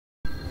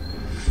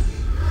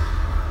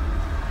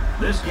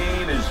This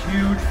game is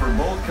huge for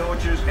both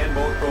coaches and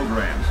both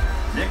programs.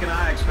 Nick and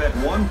I expect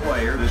one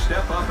player to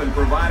step up and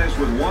provide us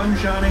with one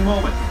shining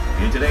moment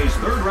in today's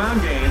third-round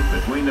game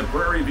between the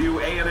Prairie View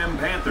A&M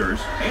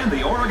Panthers and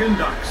the Oregon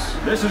Ducks.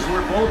 This is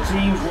where both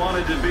teams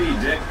wanted to be,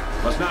 Dick.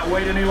 Let's not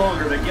wait any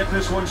longer to get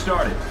this one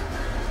started.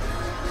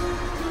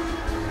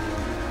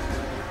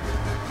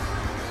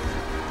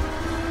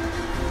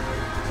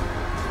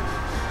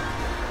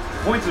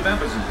 Points of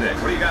emphasis, Dick.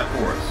 What do you got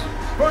for us?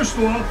 First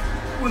off,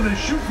 when they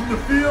shoot from the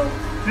field,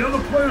 the other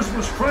players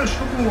must crash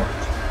the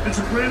boards. It's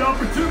a great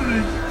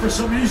opportunity for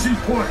some easy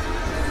points.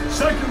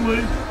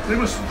 Secondly, they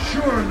must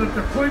ensure that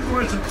their point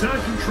guards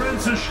attack in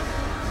transition.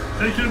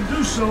 They can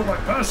do so by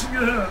passing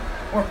ahead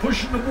or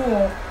pushing the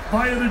ball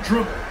via the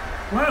dribble.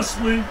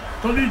 Lastly,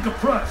 they'll need to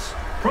press.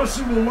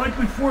 Pressing will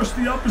likely force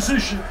the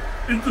opposition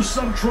into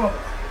some trouble.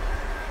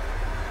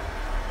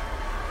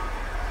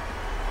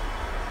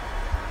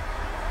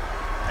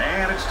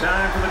 And it's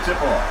time for the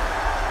tip-off.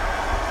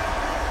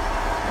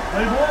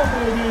 Play ball,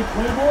 baby.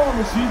 Play ball.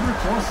 Receiver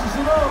tosses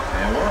it up.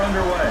 And we're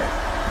underway.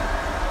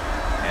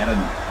 And a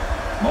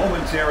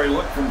momentary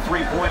look from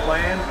three-point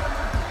land.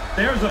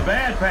 There's a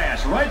bad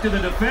pass right to the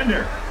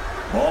defender.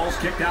 Ball's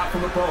kicked out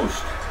from the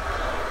post.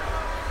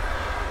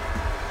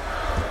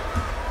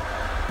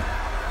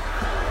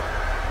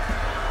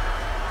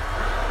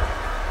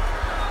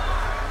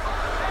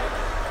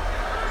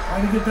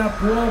 Trying to get that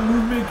ball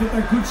movement, get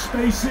that good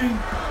spacing.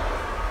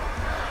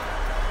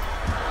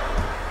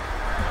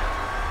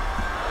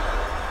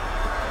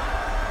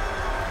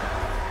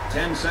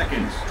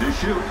 Seconds to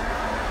shoot.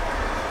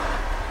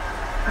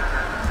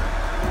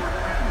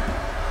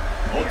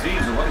 Both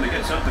teams are looking to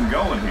get something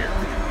going here.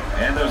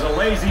 And there's a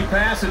lazy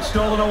pass. It's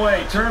stolen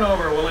away.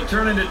 Turnover. Will it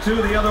turn into two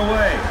the other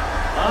way?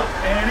 Up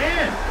and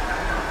in.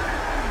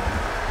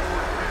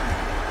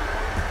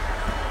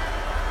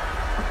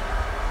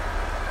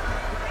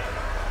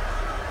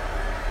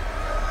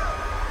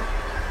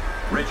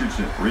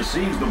 Richardson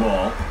receives the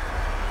ball.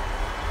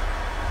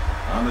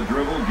 On the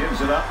dribble, gives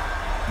it up.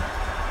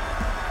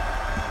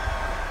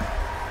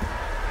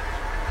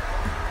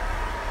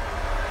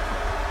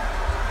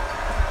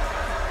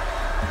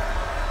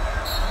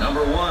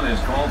 Number one is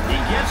called. He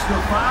gets the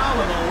foul,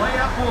 and the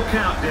layup will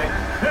count, Dick.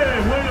 Hey,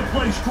 way to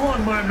play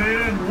strong, my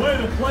man. Way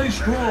to play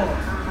strong.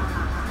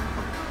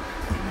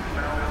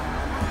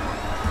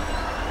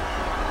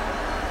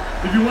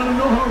 If you want to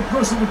know how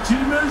impressive a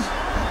team is,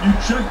 you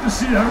check to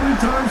see how many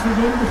times they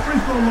go to the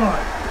free throw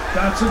line.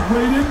 That's a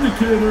great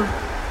indicator.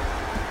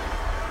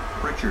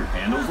 Pritchard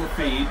handles the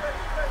feed.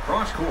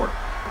 Cross court.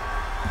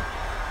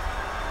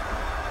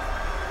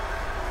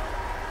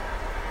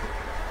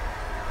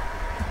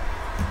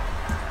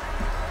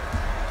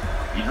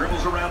 He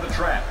dribbles around the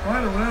trap.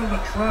 Right around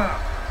the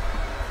trap.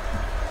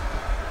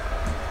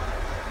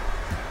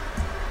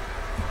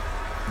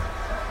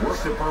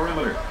 Works the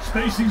perimeter.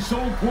 Spacing so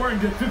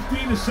important. Get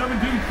 15 to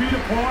 17 feet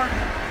apart.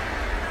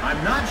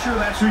 I'm not sure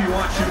that's who you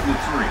want shooting the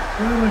three.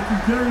 Well, I can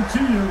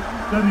guarantee you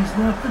that he's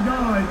not the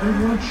guy they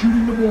want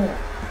shooting the ball.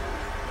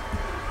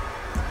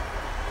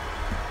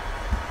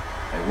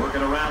 They work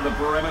it around the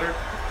perimeter.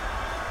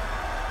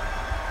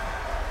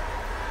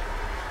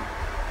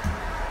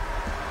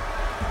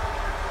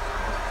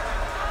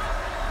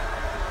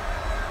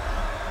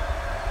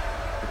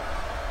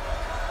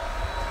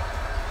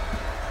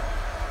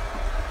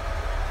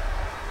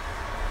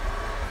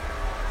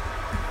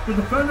 The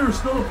defender is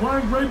still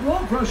applying great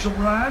ball pressure,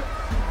 Brad.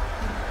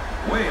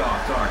 Way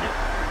off target.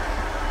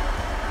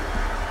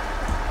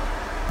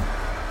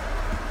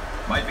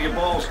 Might be a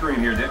ball screen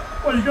here, Dick.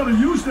 Well, you got to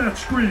use that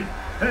screen.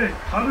 Hey,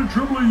 how to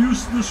dribble or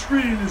use the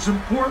screen is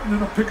important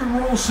in a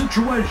pick-and-roll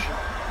situation.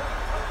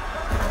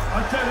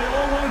 I tell you, they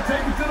all want to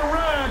take it to the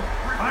rack.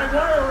 High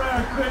wire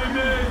rack,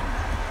 baby.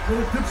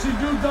 Little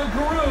tipsy-do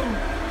dunkaroo.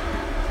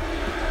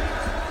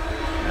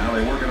 Now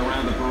they work it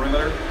around the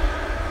perimeter.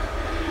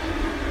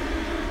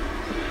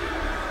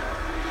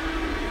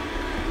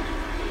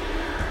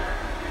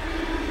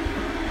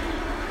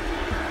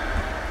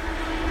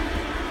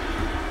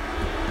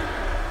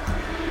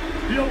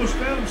 He almost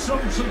found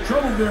himself in some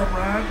trouble there,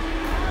 Brad.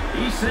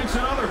 He sinks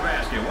another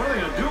basket. What are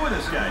they going to do with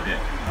this guy, Dick?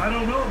 I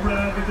don't know,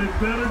 Brad, but they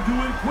better do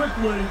it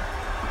quickly.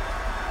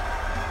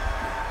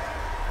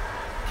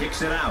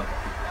 Kicks it out.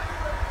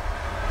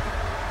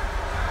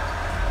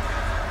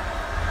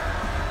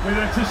 With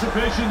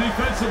anticipation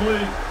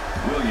defensively.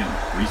 Williams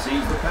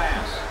receives the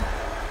pass.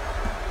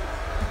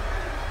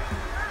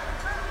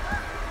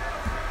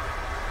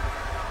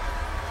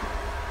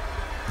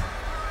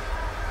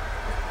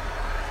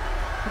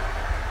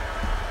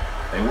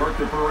 They work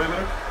the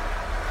perimeter.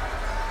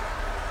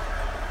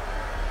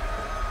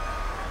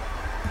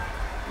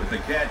 With the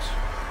catch.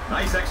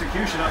 Nice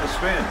execution on the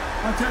spin.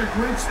 I'll tell you,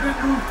 great spin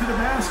move to the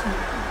basket.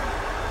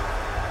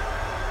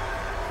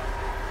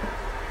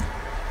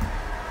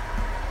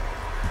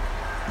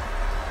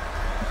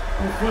 A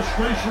little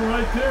frustration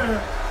right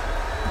there.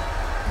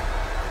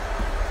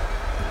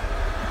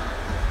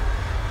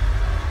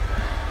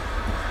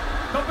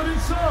 Coming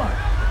inside.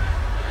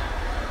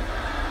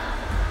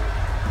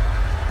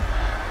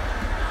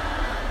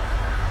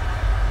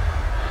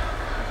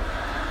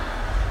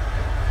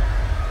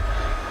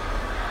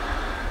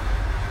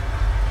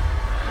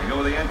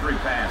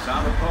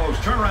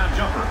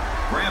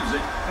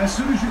 As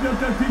soon as you get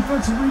that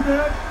defensive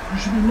rebound, you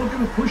should be looking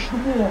to push the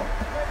ball.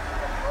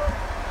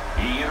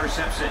 He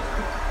intercepts it.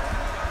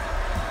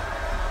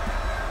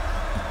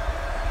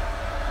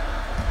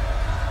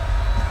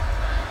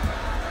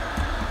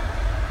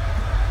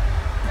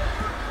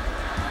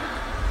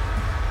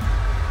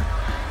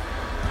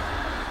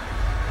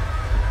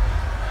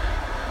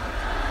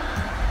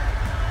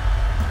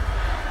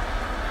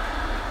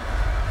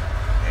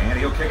 And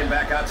he'll kick it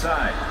back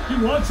outside.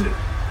 He wants it.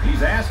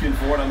 He's asking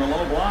for it on the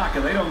low block,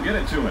 and they don't get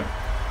it to him.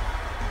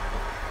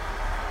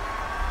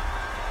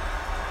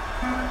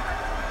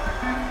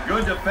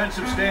 Good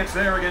defensive stance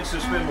there against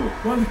the spin move.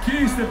 One of the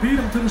keys to beat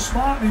him to the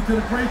spot, and he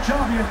did a great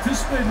job. He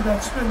anticipated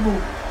that spin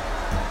move.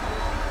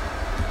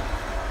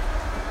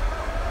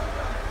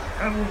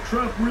 Handled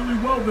trap really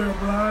well there,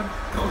 Brad.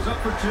 Goes up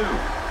for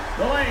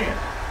two. The lay-in.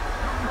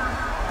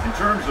 In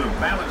terms of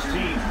balanced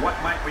teams, what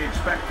might we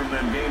expect from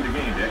them game to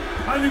game, Dick?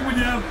 I think when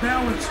you have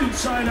balance,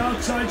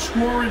 inside-outside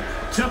scoring,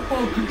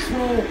 tempo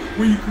control,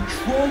 where you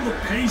control the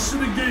pace of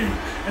the game,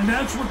 and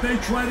that's what they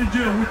try to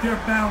do with their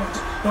balance.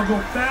 They'll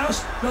go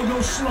fast, they'll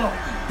go slow.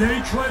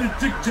 They try to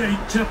dictate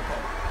tempo.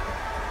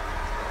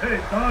 Hey,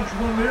 dodge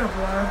one there,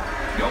 Brad.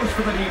 Goes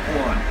for the deep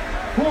one.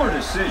 Poor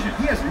decision.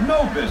 He has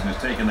no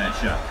business taking that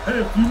shot. Hey,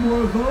 a few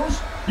more of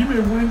those, he may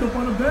wind up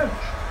on a bench.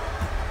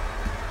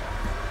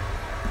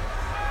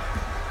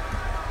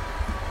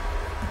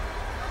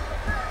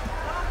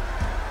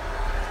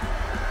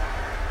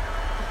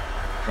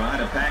 Trying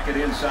to pack it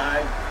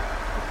inside.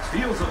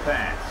 Steals the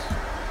pass.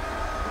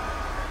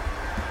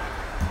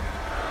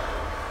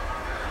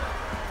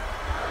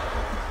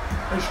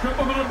 They strip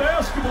him of the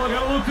basketball.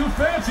 Got a little too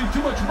fancy.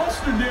 Too much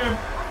mustard there.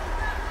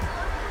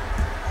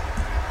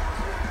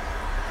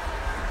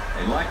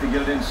 They'd like to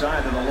get it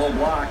inside to the low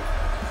block.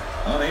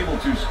 Unable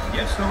to.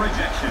 Gets the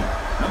rejection.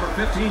 Number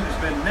 15 has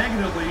been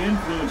negatively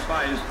influenced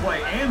by his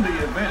play and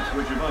the events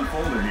which have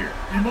unfolded here.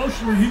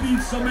 Emotionally, he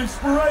needs some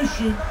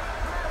inspiration.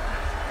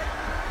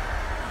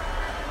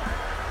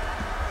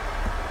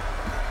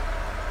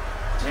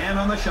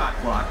 On the shot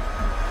clock.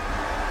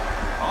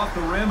 Off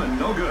the rim and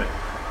no good.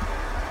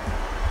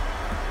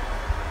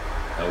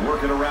 They'll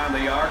work it around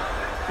the arc.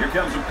 Here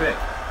comes a pick.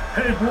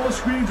 Hey, ball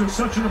screens are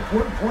such an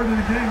important part of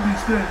the game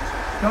these days.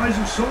 Guys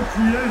are so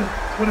creative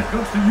when it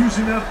comes to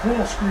using that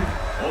ball screen.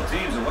 Both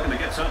teams are looking to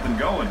get something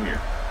going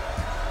here.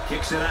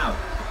 Kicks it out.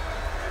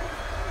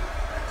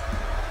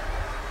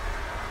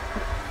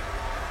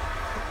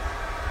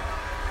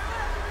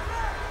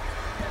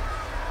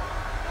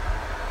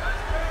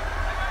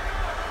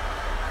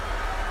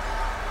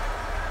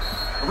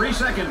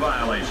 Three-second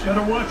violation.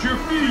 Better watch your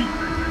feet.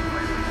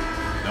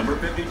 Number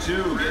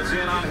 52 gets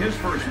in on his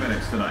first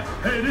minutes tonight.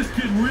 Hey, this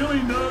kid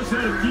really knows how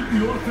to keep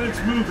the offense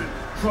moving.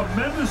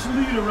 Tremendous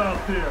leader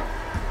out there.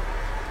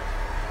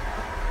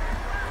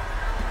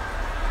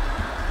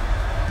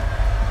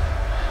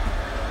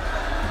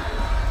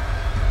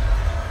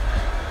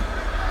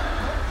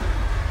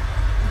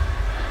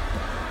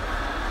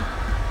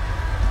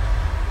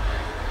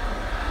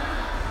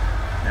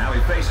 Now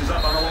he faces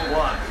up on the low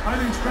block. I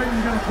think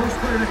Creighton's got a post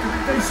player that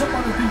can face up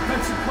on a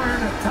defensive player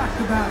and attack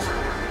the basket.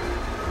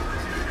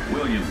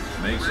 Williams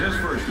makes his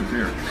first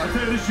appearance. I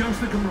tell you, this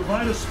youngster can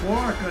provide a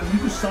spark on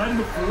either side of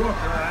the floor,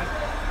 Brad.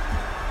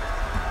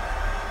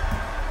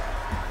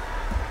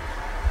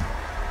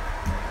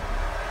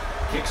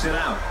 Kicks it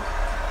out.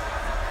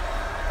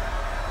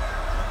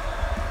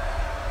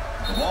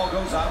 The ball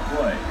goes out of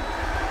play.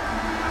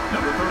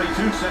 Number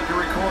 32 set to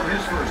record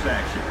his first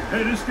action.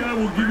 Hey, this guy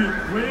will give you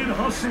great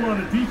hustle on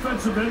the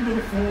defensive end of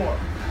the floor.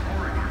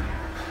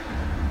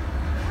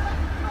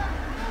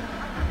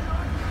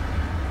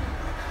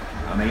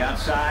 On the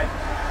outside.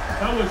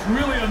 That was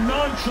really a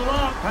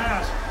nonchalant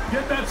pass.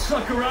 Get that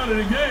sucker out of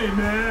the game,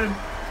 man.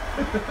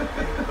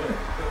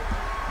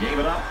 Gave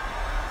it up.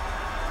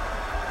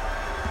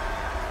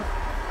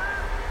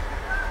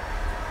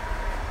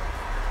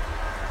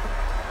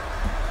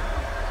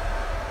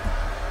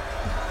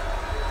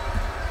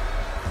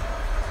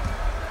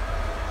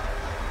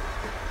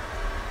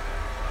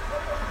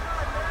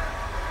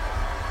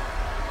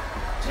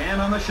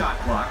 On the shot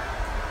clock.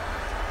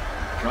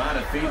 Trying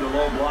to feed the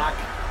low block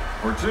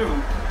for two.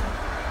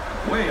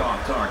 Way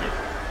off target.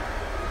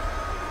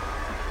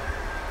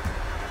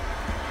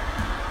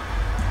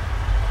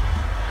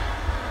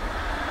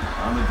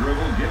 On the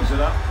dribble, gives it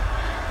up.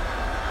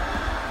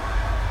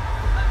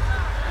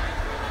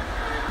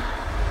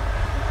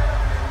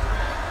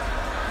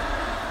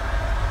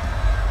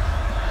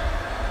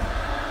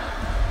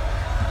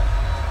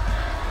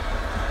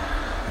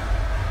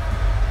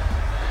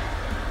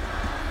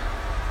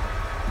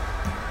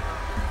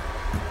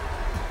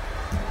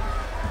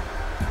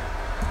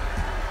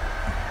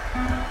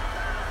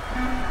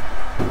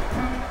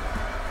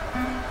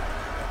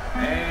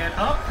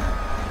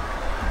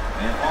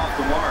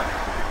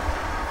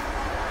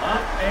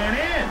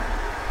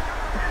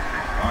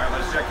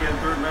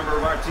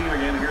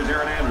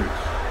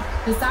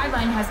 The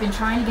sideline has been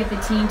trying to get the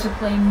team to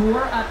play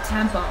more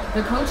up-tempo.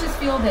 The coaches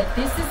feel that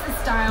this is the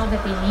style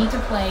that they need to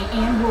play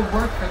and will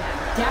work for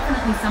them.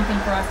 Definitely something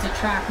for us to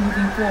track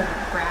moving forward,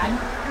 Brad.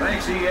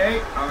 Thanks,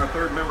 EA, our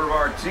third member of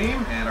our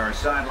team and our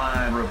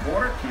sideline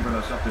reporter, keeping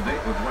us up to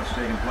date with what's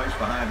taking place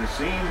behind the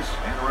scenes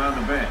and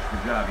around the bench.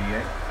 Good job,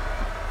 EA.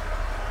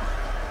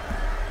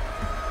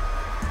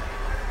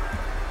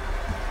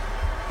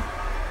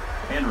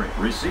 Henry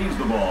receives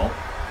the ball.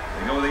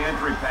 They go with the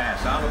entry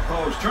pass on the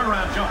post.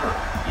 Turnaround jumper.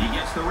 He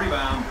gets the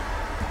rebound.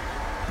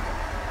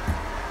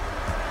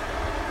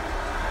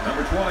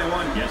 Number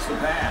 21 gets the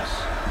pass.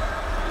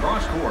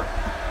 Cross court.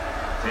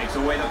 Takes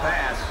away the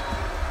pass.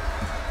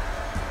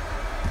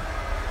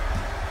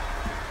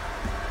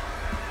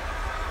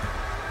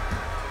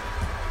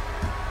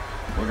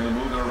 We're going to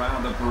move it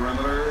around the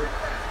perimeter.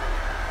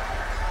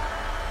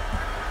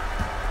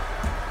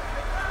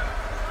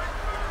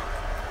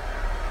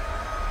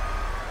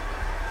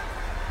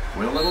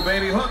 With a little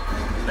baby hook.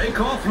 They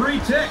call 3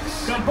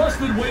 ticks. Got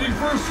busted waiting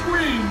for a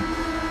screen.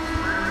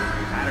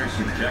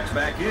 Patterson checks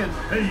back in.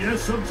 Hey,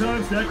 yes,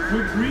 sometimes that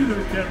quick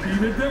breather can be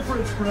the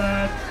difference,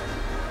 Brad.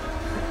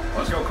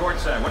 Let's go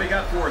courtside. What do you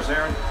got for us,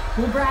 Aaron?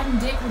 Well, Brad and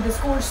Dick, with the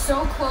score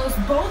so close,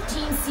 both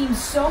teams seem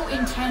so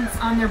intense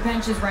on their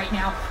benches right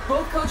now.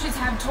 Both coaches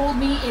have told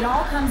me it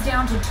all comes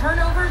down to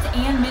turnovers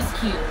and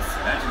miscues.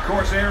 That's, of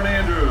course, Aaron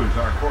Andrews,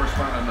 our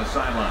correspondent on the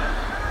sideline.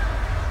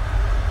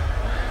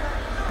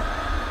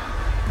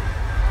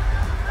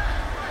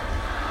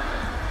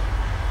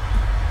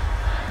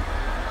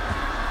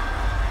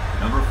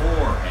 Number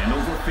 4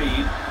 handles the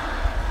feed.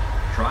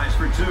 Tries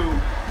for 2.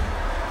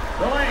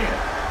 The lay-in.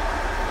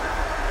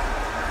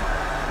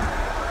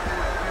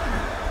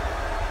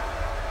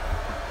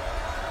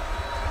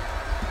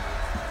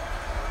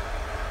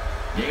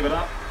 Gave it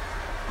up.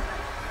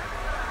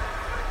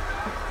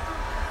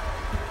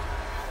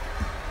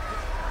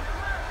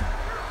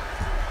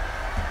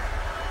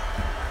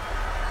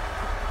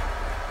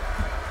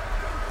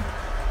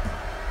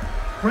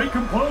 Great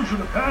composure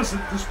to pass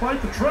it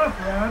despite the trap,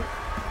 Brad.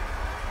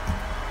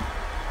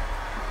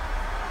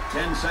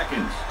 10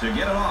 seconds to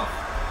get it off.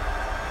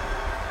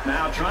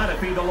 Now trying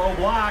to feed the low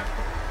block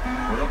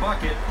with a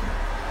bucket.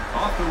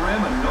 Off the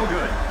rim and no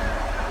good.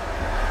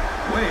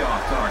 Way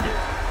off target.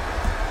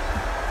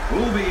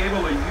 Who'll be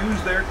able to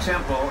use their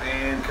tempo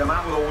and come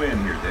out with a win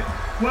here, Dick?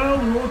 Well,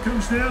 it all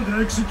comes down to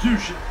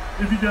execution.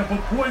 If you get put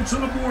points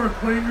on the board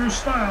playing your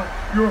style,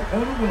 your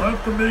opponent will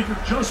have to make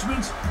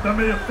adjustments that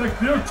may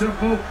affect their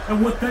tempo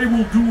and what they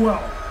will do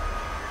well.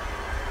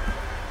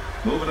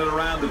 Moving it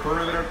around the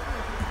perimeter.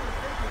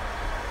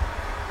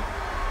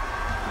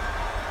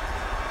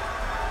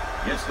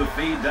 Gets the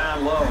feed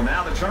down low.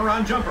 Now the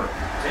turnaround jumper.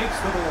 Takes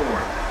the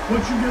board.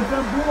 Once you get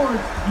that board,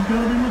 you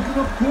got to be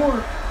looking up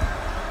court.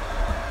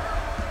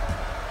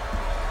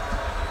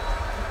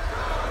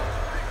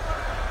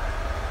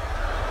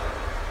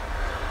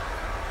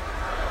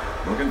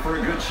 Looking for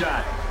a good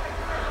shot.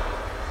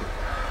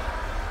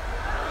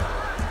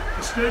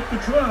 Escape the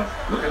trap.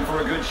 Looking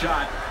for a good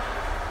shot.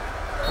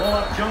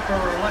 Pull-up jumper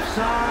left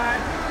side.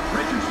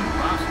 Richardson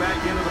pops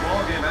back into the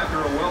ballgame after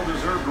a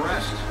well-deserved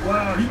rest.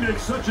 Wow, he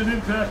makes such an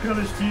impact on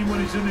his team when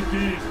he's in the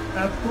game.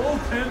 At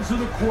both ends of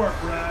the court,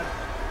 Brad.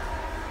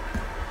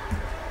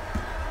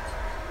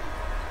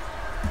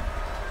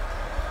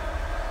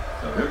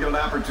 So he'll get an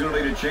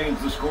opportunity to change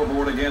the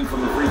scoreboard again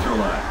from the free throw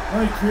line.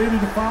 Well, he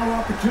created a foul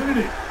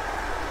opportunity.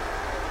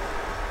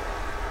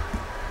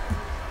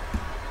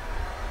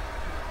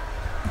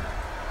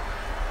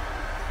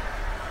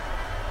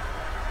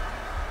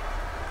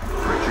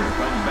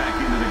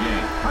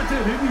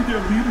 They need their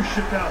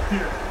leadership out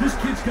there. This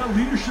kid's got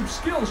leadership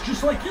skills,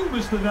 just like you,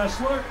 Mr.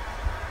 Nessler.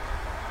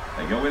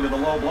 They go into the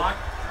low block.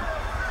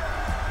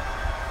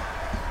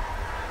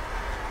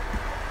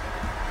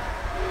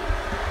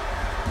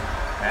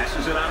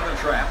 Passes it out of the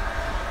trap.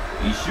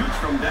 He shoots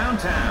from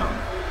downtown.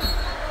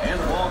 And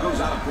the ball goes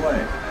out of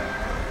play.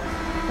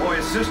 Boy,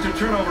 assist to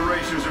turnover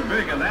ratios are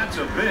big, and that's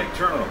a big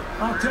turnover.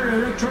 I'll tell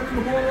you, they're turning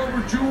the ball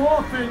over too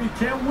often. You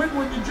can't win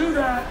when you do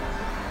that.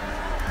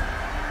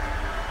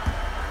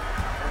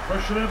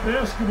 Pressure that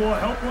basketball,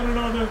 help one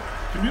another,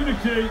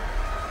 communicate.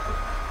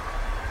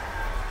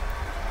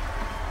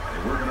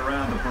 They're working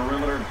around the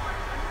perimeter.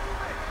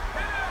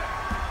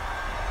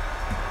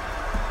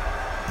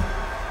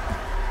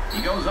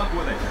 He goes up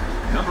with it.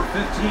 Number 15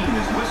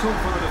 is whistled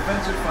for the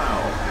defensive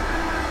foul.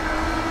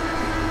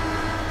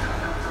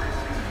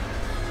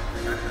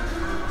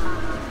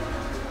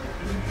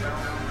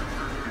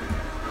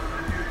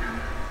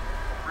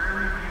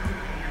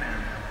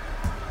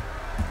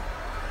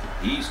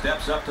 He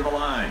steps up to the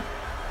line.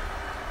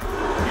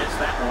 Gets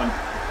that one.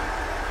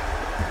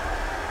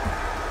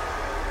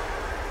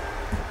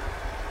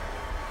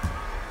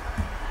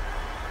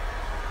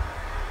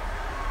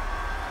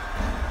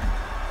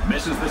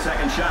 Misses the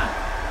second shot.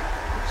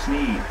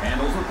 Sneed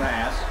handles the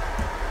pass.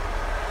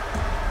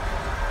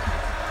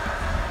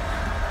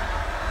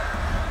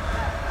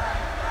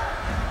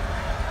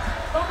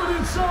 Up and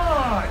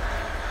inside.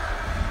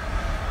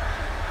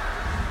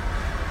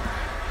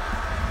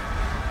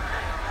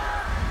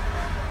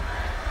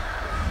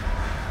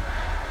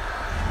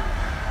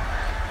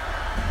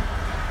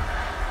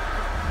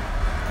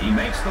 He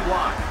makes Missed the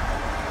block.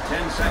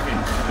 10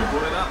 seconds to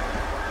put it up.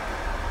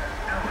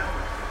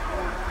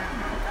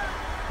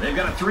 They've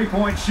got a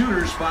three-point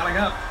shooter spotting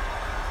up.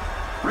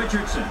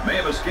 Richardson may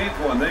have escaped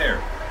one there.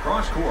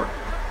 Cross court.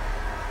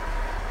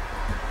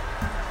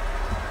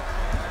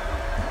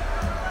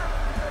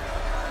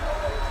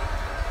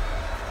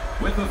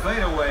 With the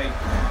fadeaway.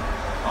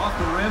 Off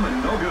the rim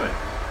and no good.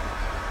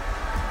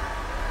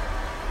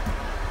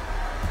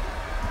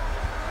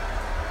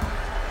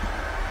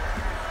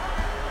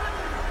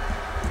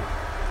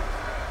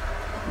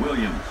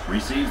 Williams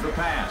receives the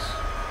pass.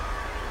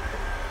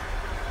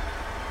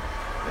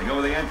 They go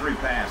with the entry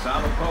pass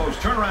on the post.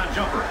 Turnaround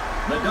jumper.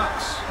 The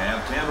Ducks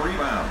have 10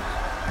 rebounds.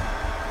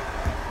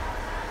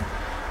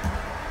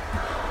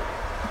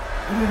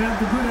 They didn't have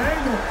the good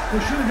angle.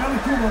 They should have got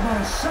it to him about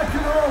a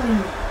second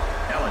earlier.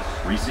 Ellis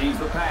receives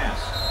the pass.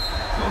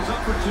 Goes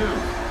up for two.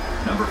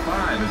 Number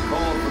 5 is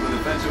called for the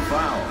defensive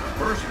foul.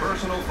 First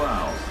personal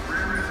foul.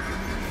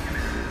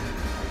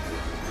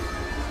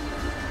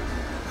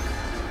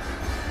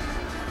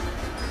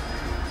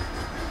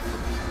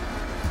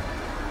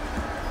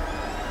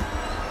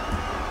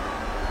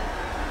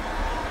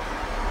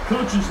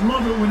 Coaches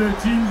love it when their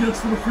team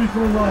gets to the free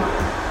throw line.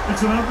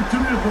 It's an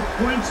opportunity to put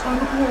points on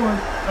the board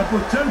and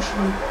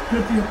potentially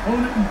get the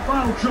opponent in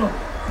foul trouble.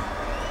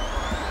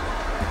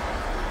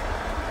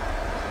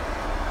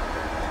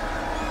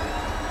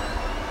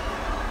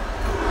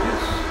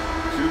 It's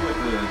 2 with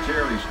the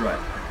charity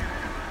stripe.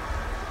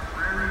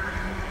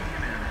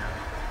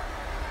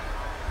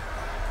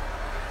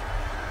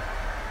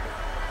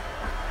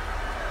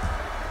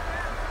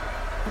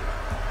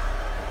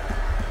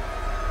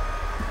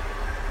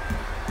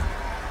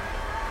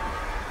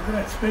 Look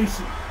at that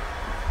spacing.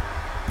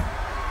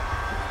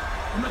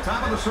 From the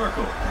top of the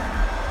circle.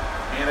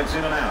 And it's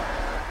in and out.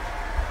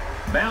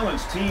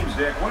 Balanced teams,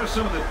 Dick. What are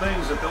some of the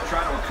things that they'll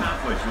try to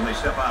accomplish when they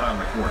step out on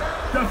the court?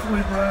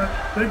 Definitely, Brad.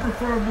 They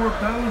prefer a more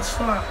balanced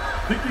style,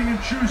 picking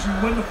and choosing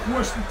when to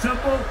force the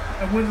tempo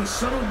and when to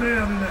settle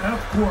down in the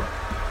half court.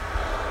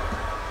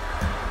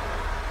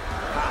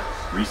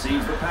 Cox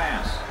receives the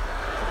pass.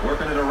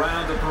 Working it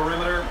around the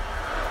perimeter.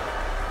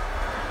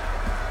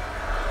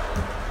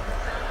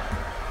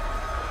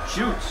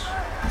 Shoots.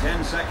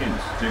 10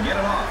 seconds to get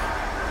it off.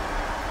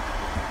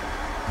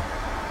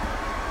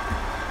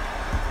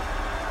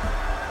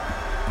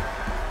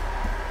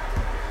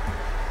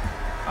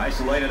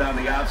 Isolated on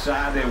the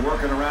outside. They're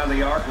working around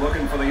the arc,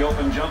 looking for the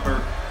open jumper.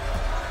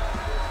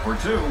 For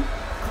 2.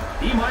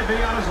 He might be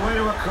on his way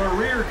to a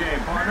career game,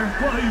 partner.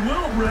 Well, he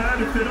will,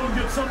 Brad, if they don't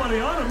get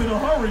somebody on him in a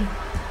hurry.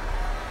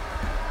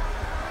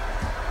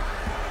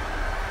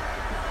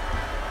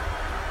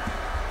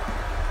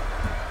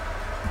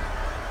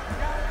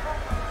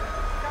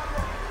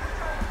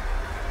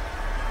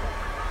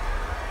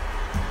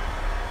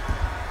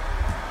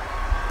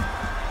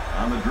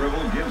 On the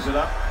dribble, gives it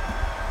up.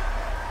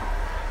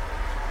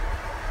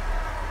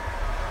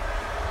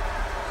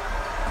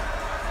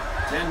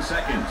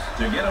 Seconds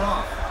to get it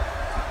off.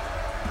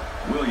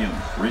 Williams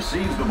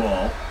receives the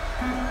ball.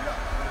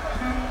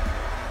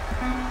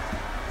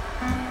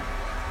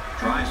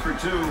 Tries for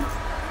 2.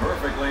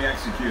 Perfectly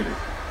executed.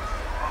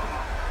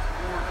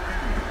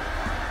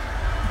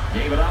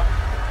 Gave it up.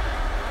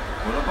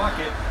 With a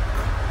bucket.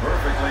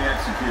 Perfectly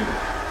executed.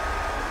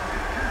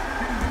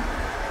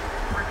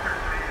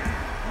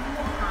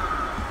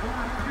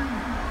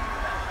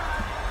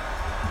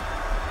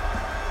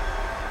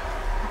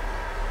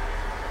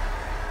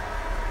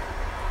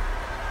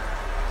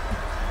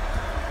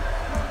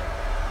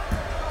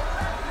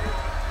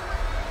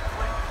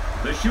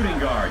 The shooting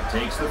guard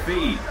takes the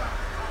feed.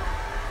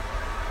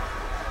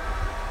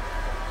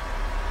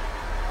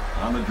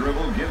 On the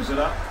dribble, gives it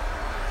up.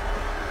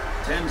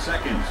 10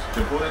 seconds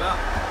to put it up.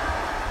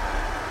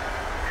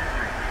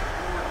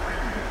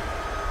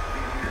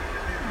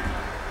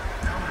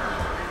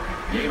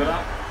 Gave it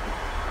up.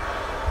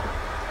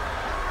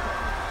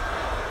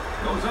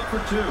 Goes up for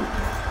 2.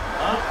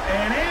 Up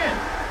and in.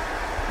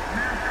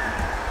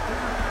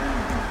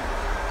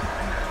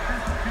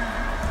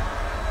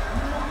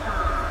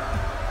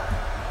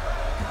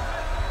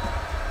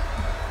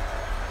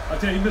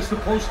 He missed the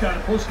post guy.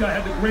 The post guy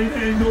had the great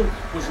angle,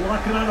 was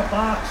locking on a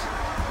box.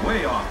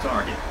 Way off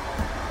target.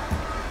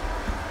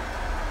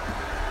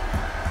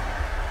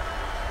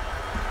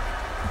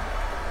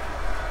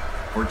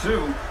 For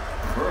 2,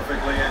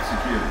 perfectly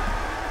executed.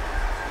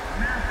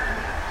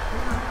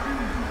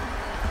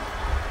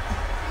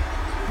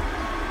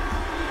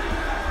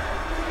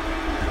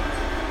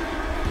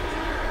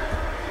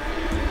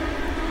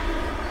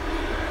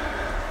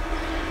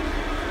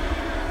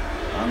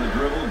 On the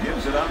dribble,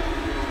 gives it up.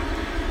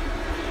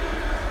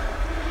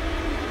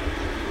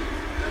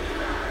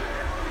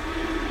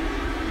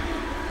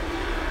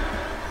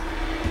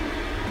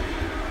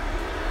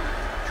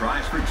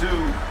 Tries for 2.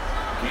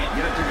 Can't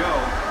get it to go.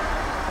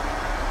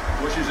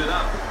 Pushes it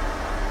up.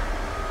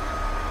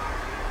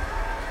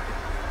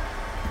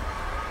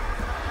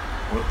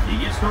 He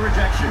gets the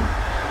rejection.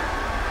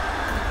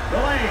 The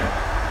layup.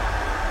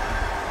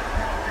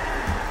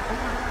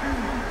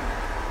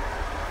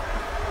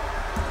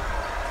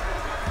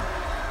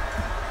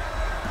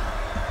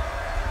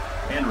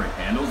 Prairie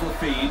handles the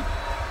feed.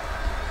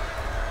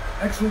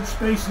 Excellent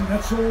spacing.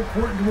 That's so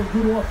important to a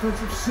good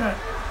offensive set.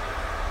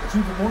 It's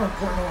even more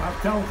important to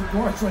have talented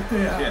guards like they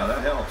have. Yeah,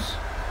 that helps.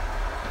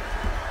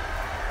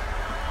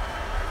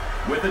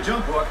 With the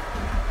jump hook.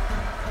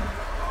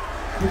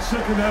 Good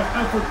second half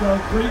effort, though.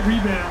 Great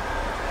rebound.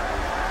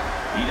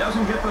 He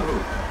doesn't get the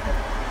hoop.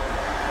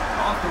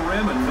 Off the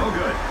rim and no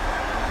good.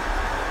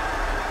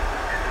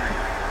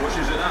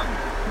 Pushes it up.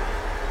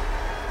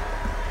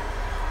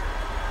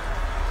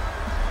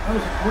 That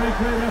was a great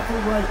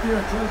effort right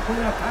there. Trying to play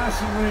that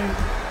passing lane.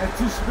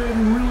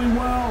 Anticipating really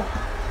well.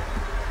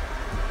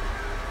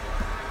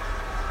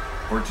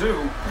 For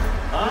two.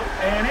 Up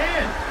and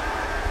in.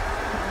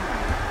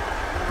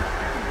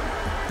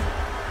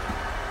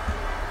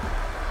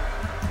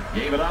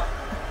 Gave it up.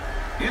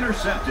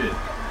 Intercepted.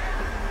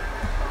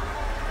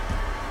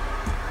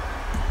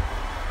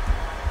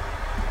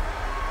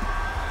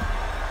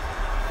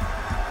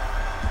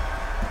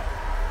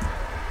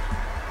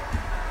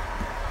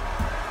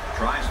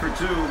 Tries for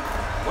two.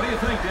 What do you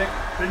think, Dick?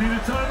 They need a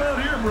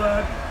timeout here,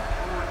 Brad.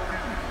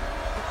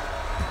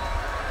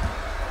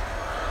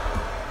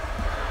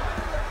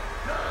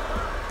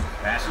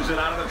 Passes it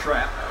out of the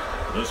trap.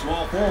 The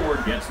small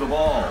forward gets the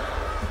ball.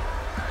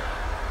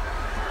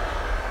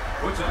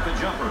 Puts up the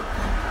jumper.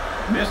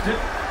 Missed it.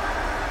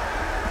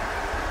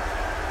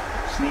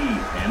 Sneed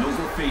handles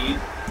the feed.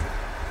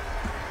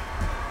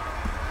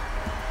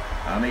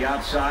 On the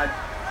outside.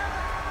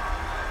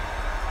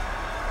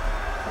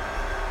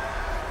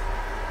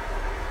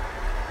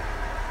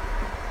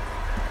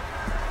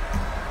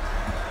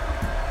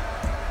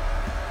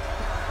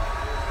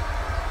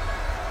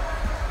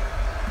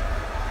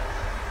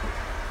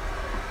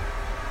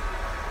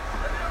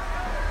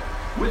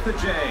 With the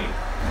J.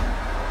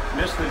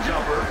 Missed the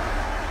jumper.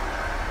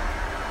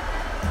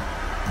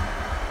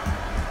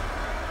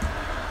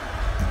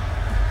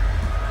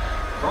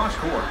 Cross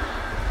court.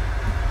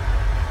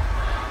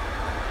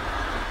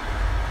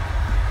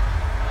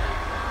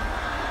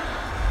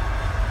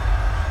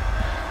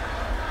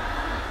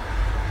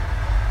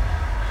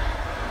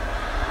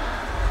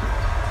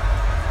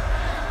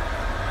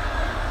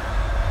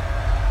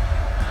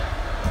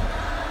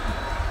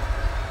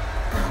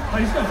 Oh,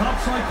 he's got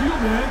hops like you,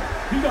 man.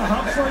 He got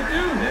hops like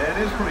you. Yeah,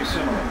 it is pretty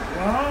similar.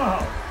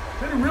 Wow.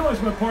 I didn't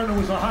realize my partner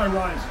was a high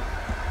riser.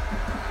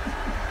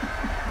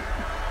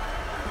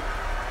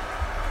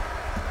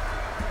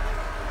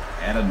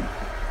 And a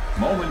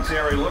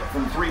momentary look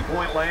from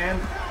three-point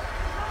land.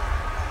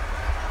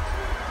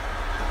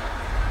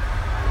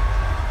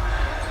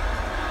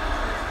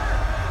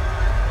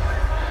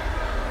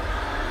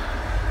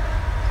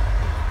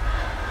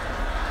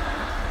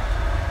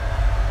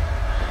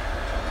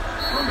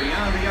 From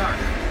beyond the arc.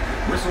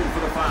 Whistled for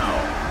the foul.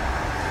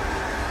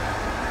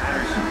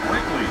 Patterson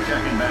quickly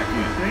checking back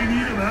in. They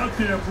need him out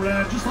there,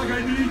 Brad, just like I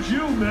need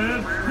you,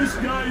 man. This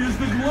guy is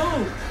the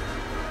glue.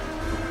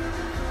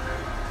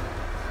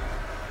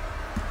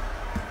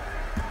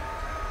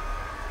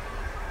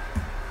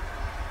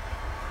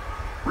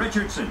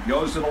 Richardson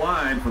goes to the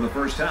line for the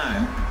first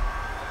time.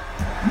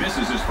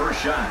 Misses his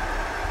first shot.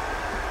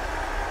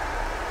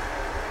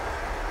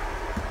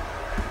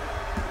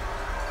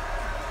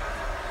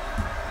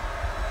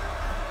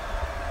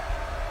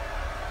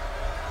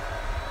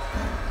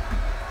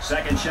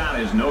 Second shot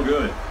is no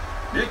good.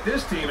 Dick,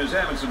 this team is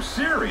having some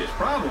serious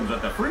problems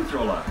at the free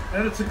throw line.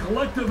 And it's a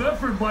collective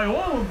effort by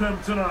all of them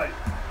tonight.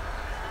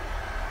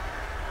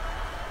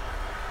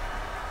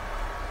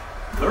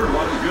 Third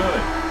one is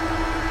good.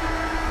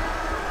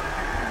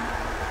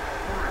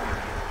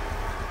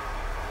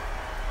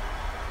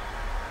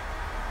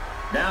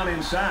 Down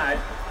inside.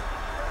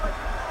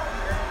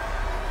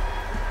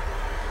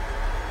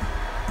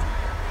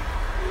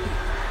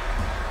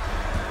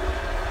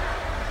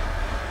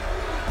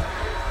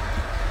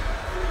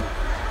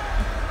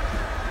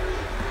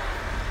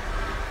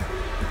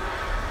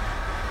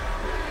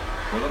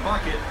 For the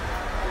bucket.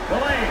 The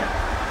layup.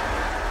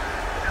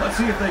 Let's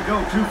see if they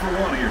go 2 for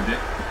 1 here, Dick.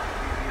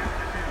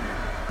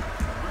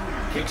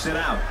 Kicks it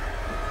out.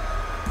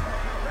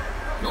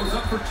 Goes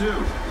up for 2.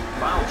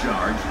 Foul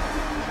charge.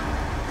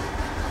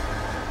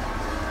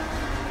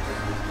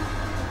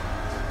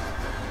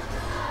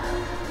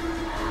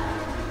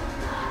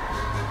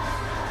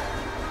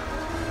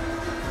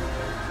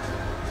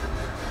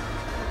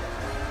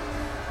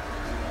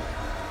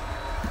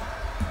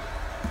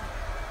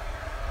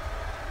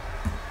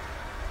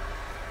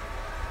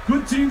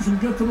 Good teams will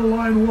get to the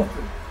line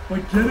often,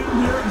 but getting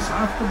there is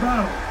half the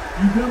battle.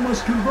 You then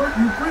must convert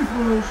your free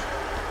throws.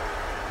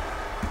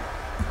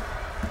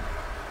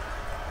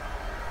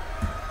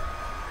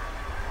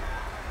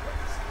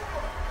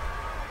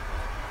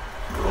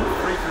 Both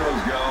free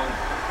throws go.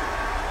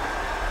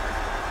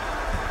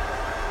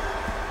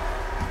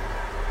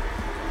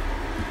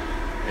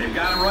 They've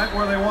got him right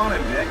where they want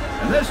him, Dick.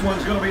 And this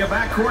one's going to be a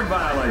backcourt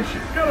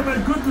violation. You gotta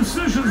make good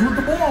decisions with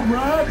the ball,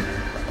 Brad.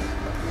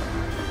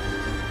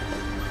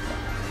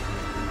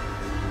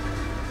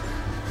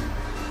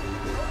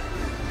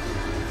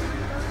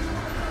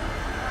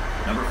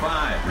 Number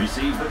 5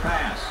 receives the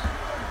pass.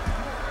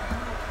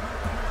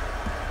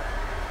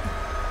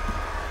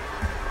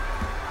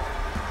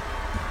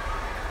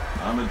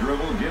 On the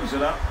dribble, gives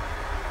it up.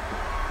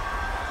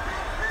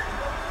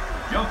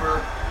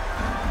 Jumper.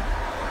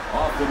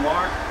 Off the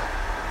mark.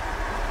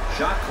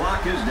 Shot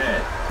clock is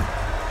dead.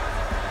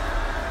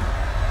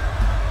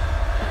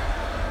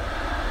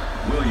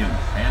 Williams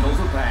handles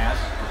the pass.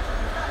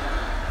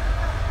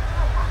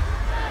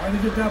 Trying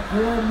to get that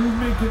ball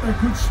movement, get that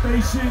good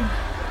spacing.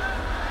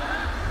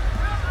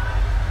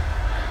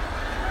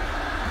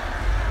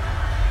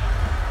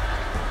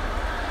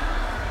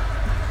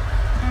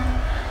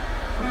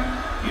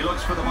 He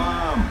looks for the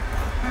bomb.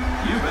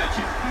 You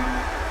betcha.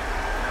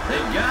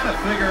 They've got to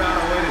figure out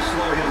a way to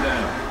slow him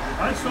down.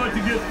 I'd start to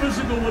get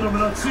physical with him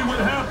and I'd see what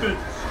happens.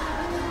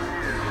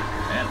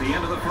 At the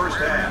end of the first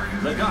half,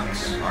 the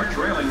Ducks are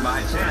trailing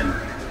by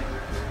 10.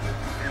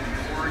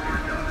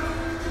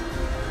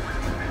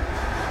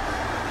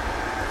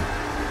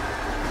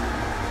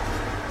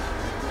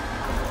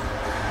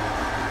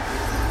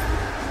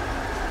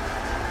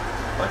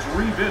 Let's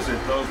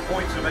revisit those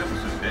points of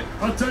emphasis, Dick.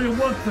 I'll tell you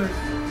one thing,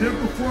 their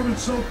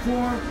performance so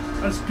far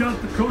has got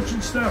the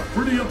coaching staff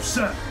pretty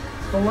upset.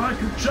 The lack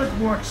of check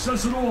marks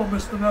says it all,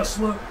 Mr.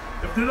 Nessler.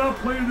 If they're not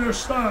playing their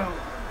style,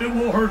 it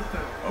will hurt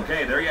them.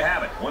 Okay, there you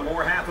have it. One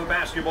more half of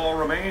basketball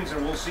remains,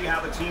 and we'll see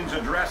how the teams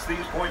address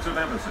these points of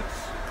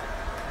emphasis.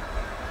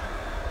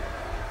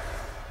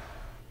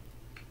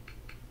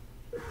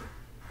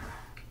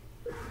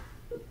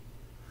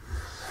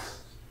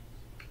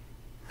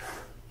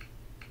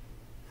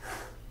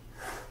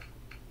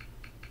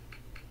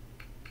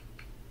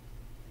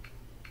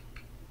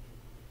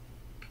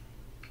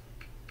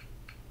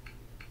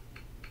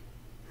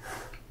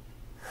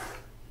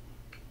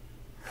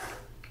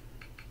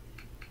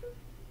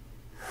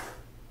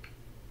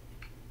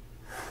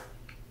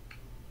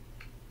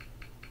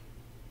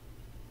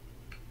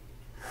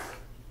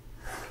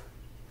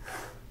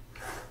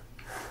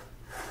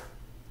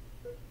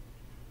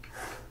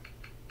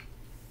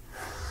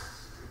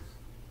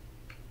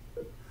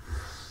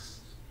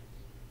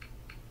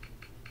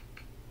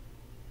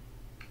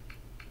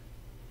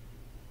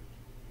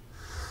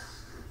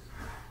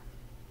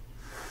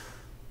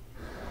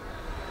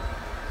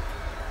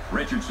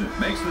 Richardson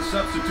makes the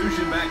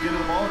substitution back into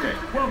the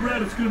ballgame. Well,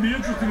 Brad, it's going to be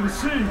interesting to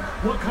see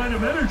what kind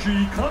of energy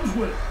he comes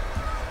with.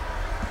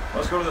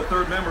 Let's go to the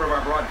third member of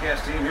our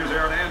broadcast team. Here's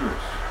Aaron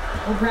Andrews.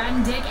 Well, Brad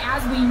and Dick,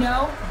 as we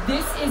know,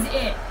 this is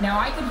it. Now,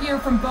 I could hear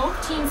from both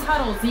teams'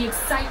 huddles the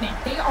excitement.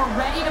 They are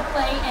ready to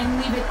play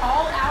and leave it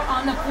all out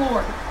on the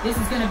floor. This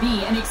is going to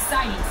be an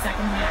exciting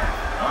second half.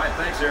 All right,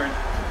 thanks, Aaron.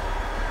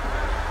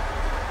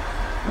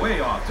 Way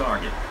off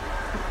target.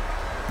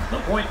 The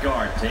point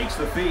guard takes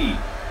the feed.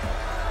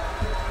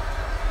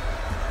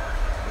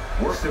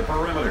 Works the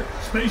perimeter.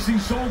 Spacing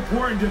so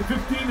important, get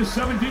 15 to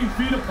 17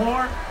 feet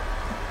apart.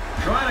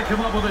 Trying to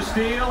come up with a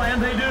steal,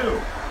 and they do.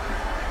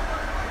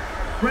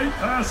 Great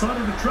pass out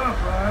of the trap,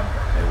 Brad.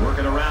 They work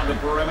it around the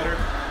perimeter.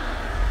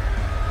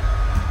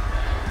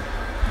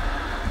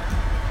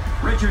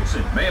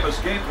 Richardson may have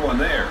escaped one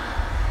there.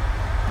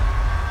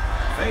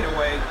 Fade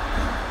away.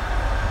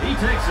 He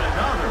takes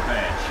another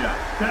bad shot.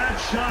 That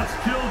shot's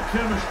killed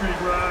chemistry,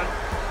 Brad.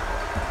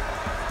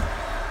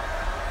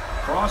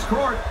 Cross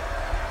court.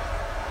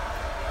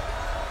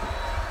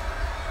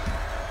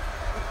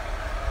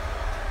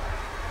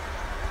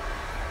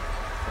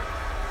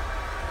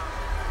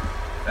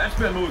 That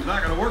spin move's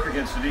not going to work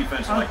against a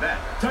defense like that.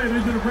 I tell you,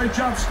 they did a great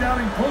job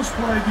scouting post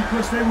play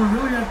because they were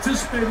really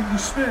anticipating the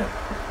spin.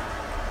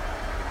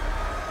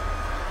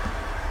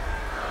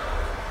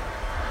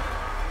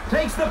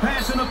 Takes the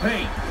pass in the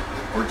paint.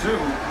 Or two.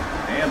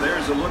 And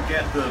there's a look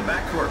at the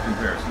backcourt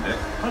comparison, Dick.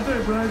 I'll tell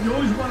you, Brad, you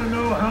always want to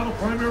know how the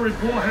primary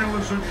ball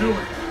handlers are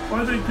doing.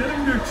 Are they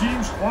getting their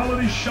teams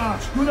quality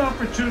shots, good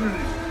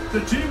opportunities?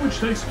 The team which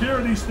takes care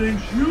of these things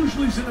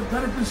usually is in a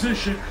better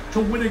position to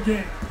win a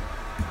game.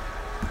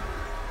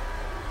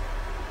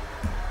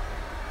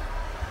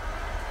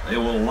 They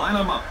will line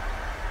him up.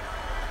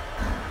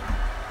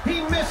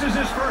 He misses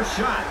his first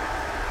shot.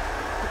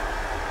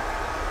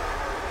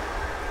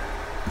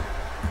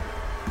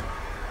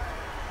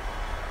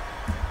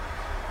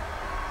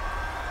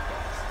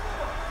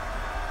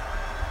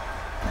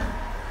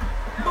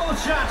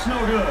 Both shots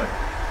no good.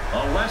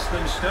 A less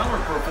than stellar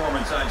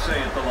performance, I'd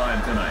say, at the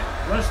line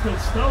tonight. Less than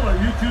stellar.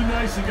 You too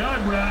nice a guy,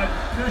 Brad.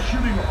 They're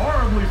shooting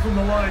horribly from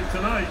the line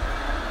tonight.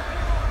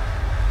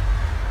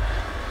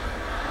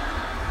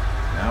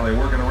 Now they're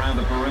working around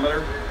the perimeter.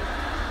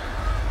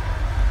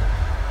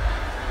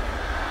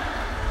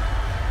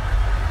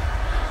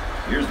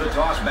 Here's the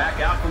toss back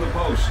out from the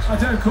post. I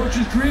tell you,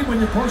 coach's dream when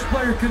your post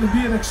player can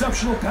be an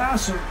exceptional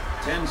passer.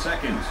 10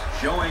 seconds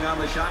showing on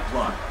the shot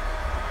clock.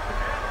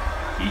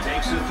 He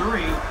takes a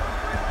three.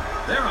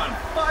 They're on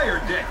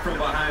fire, Dick, from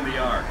behind the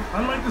arc.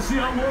 I'd like to see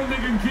how long they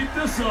can keep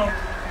this up.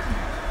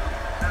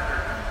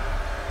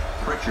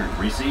 Pritchard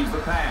receives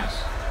the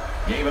pass.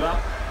 Gave it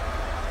up.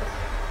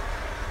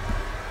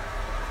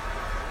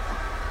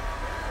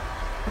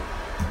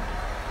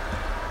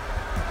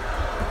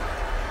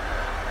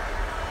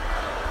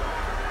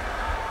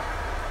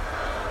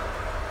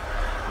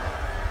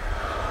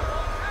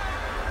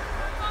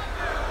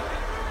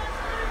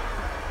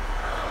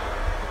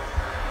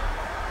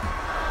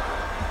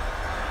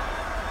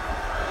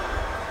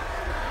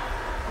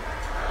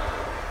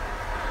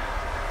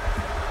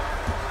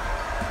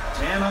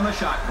 second on the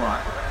shot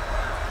clock.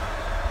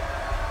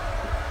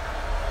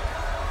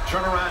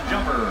 Turnaround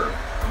jumper.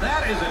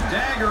 That is a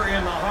dagger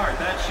in the heart,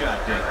 that shot,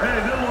 Dick.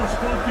 Hey, they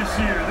lost focus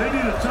here. They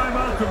need a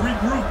timeout to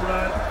regroup,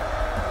 Brad.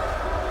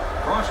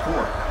 Cross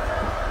court.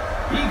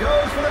 He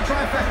goes for the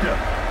trifecta.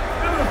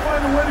 They're going to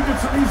find a way to get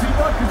some easy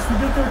buckets to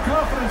get their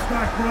confidence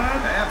back,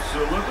 Brad.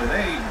 Absolutely.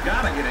 They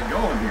got to get it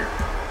going here.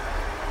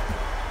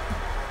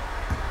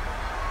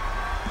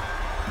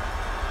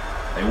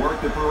 They work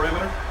the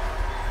perimeter.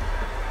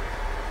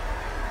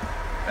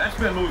 That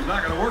spin move's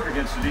not going to work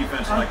against a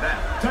defense like that.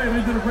 I tell you,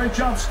 they did a great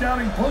job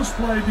scouting post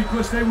play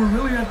because they were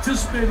really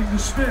anticipating the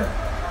spin.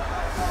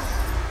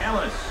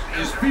 Ellis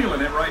is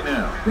feeling it right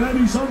now. Brad,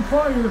 he's on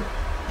fire.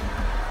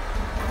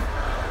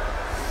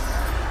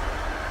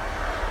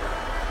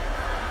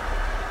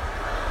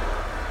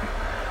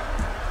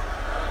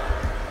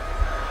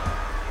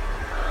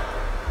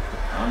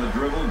 On the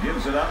dribble,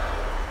 gives it up.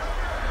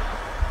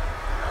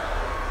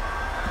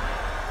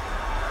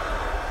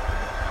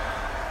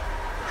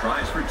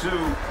 Tries for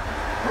two.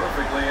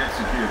 Perfectly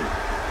executed.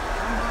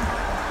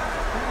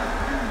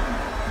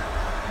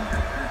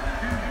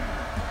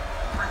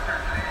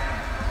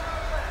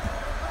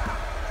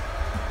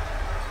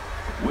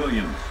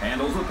 Williams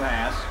handles the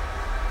pass.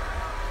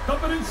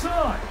 Dump it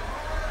inside.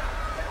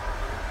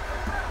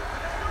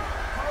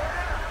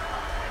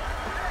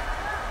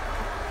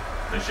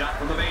 The shot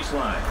from the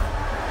baseline.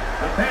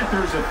 The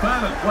Panthers have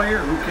found a player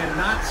who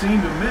cannot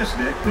seem to miss,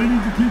 Dick. They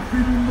need to keep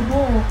feeding him the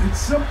ball. It's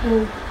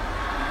simple.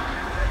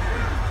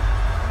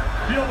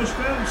 He almost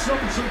found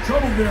himself in some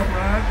trouble there,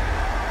 Brad.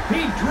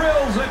 He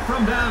drills it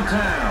from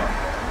downtown.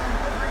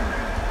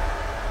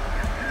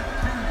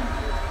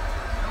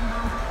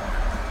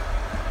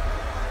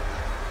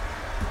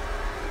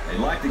 They'd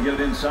like to get it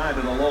inside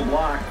to the low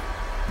block.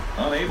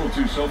 Unable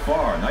to so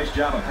far. Nice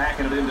job of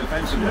packing it in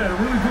defensively. Yeah,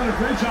 really done a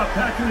great job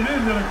packing it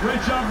in. Done a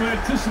great job of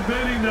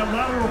anticipating that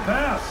lateral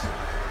pass.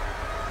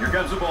 Here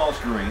comes the ball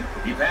screen.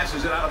 He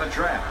passes it out of the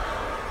trap.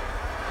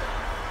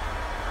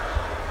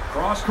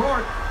 Cross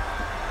court.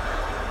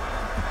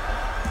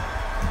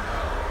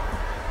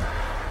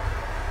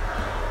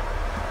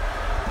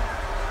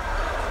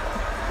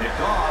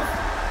 Picked off.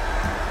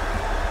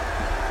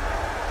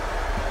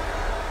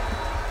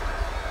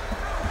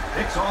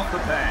 Picks off the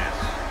pass.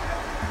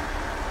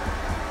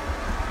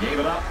 Gave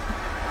it up.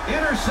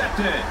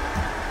 Intercepted.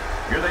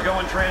 Here they go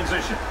in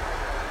transition.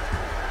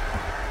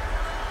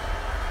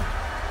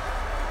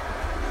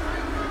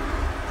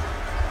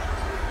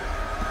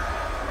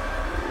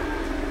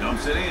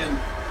 Dumps it in.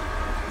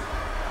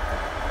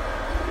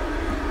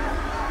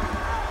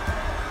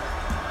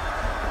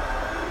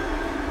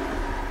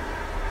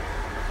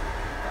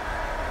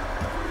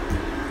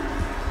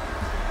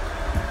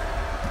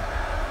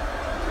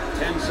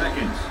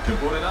 Seconds to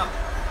put it up.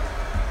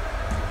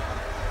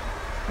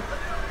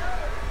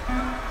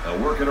 They'll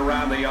work it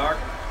around the arc.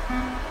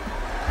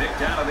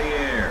 Picked out of the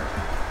air.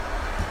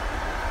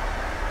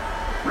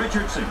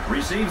 Richardson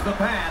receives the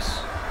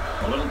pass.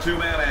 A little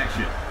two-man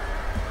action.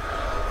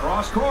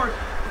 Cross court.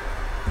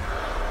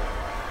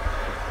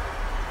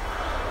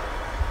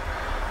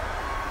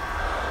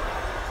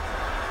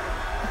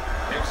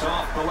 Picks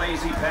off the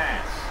lazy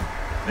pass.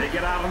 They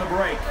get out on the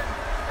break.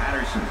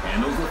 Patterson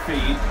handles the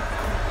feed.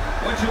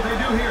 What should they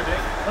do here, Dick?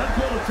 I'd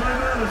call a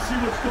timeout and see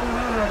what's going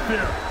on out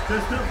there.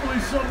 There's definitely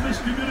some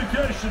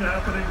miscommunication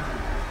happening.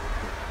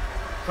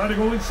 Try to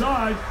go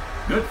inside.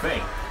 Good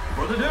fake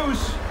for the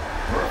deuce.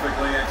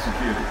 Perfectly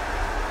executed.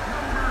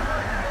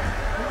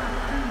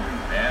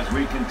 As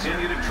we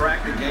continue to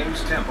track the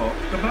game's tempo.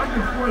 The back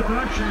and forth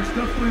action is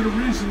definitely the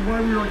reason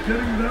why we are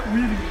getting that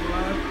reading,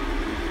 Brad.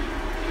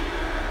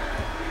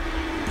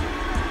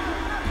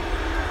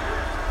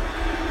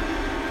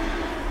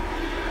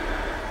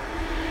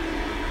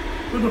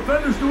 The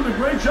defender's doing a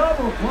great job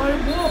of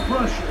applying ball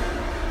pressure.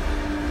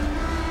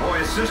 Boy,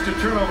 assisted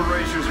turnover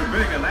ratios are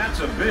big, and that's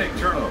a big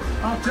turnover.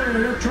 I'll tell you,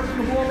 they're turning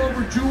the ball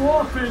over too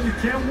often. You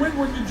can't win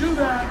when you do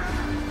that.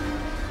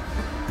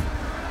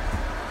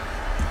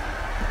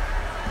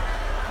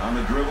 On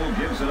the dribble,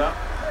 gives it up.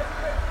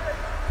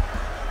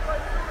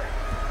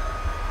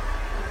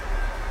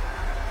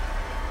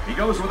 He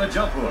goes with a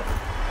jump hook.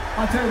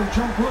 I'll tell you, the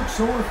jump hook's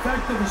so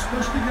effective,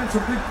 especially against a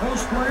big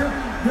post player.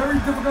 Very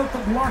difficult to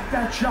block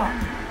that shot.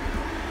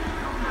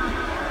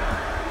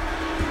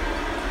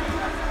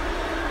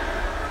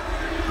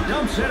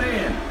 Dumps it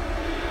in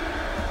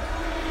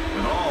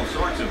with all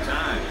sorts of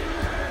time.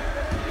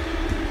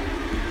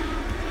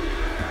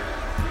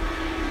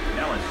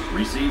 Ellis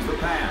receives the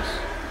pass.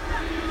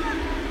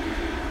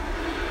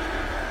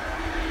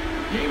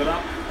 Gave it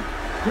up.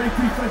 Great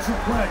defensive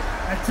play.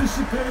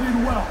 Anticipated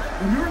well.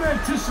 When you're an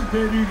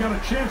anticipator, you got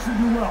a chance to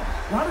do well.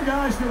 A lot of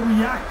guys, they're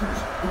reactors.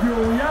 If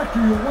you're a reactor,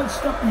 you're one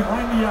step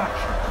behind the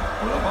action.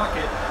 With a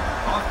bucket.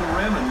 Off the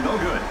rim and no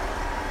good.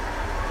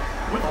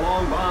 With a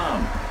long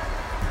bomb.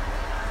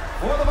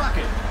 For the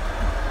bucket.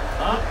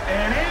 Up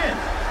and in.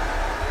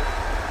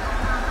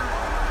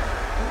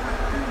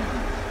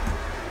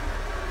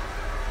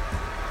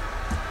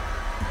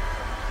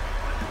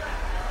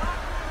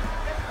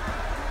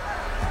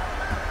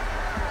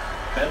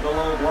 Fed the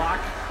low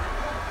block.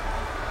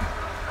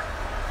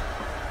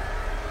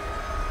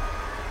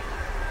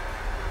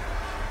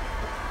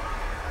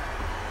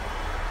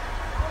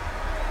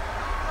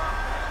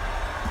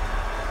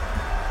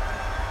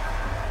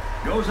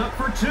 Goes up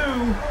for two.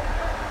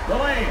 The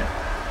lay-in.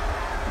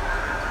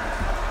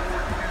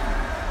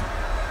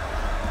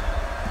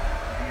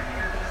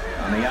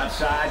 On the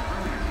outside.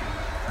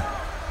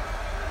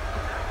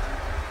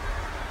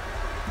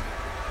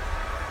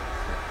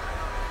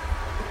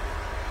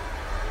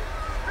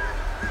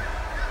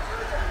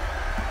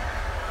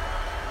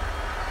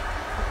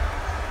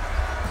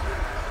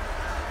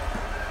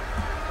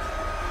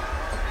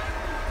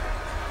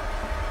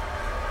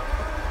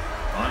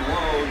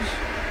 Unloads.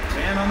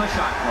 10 on the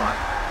shot clock.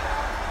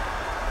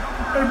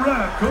 Hey,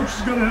 Brad, coach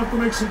is going to have to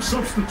make some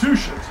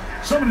substitutions.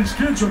 Some of these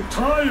kids are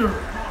tired.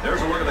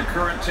 There's a look at the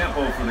current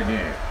tempo for the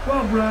game.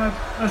 Well, Brad,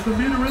 as the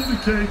meter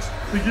indicates,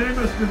 the game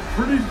has been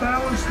pretty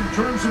balanced in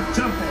terms of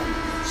tempo.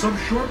 Some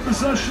short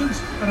possessions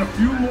and a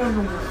few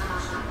longer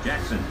ones.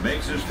 Jackson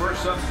makes his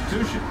first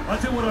substitution. I'll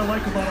tell you what I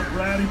like about him,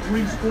 Brad. He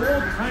brings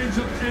all kinds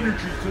of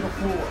energy to the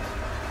floor.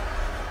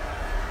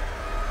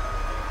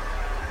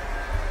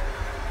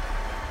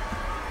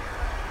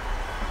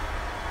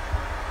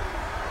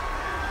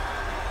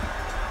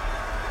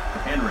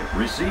 Henry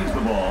receives the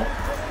ball.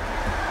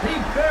 He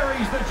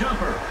buries the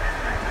jumper.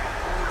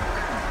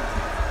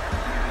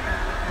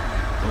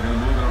 They're going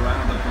to move it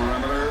around the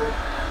perimeter.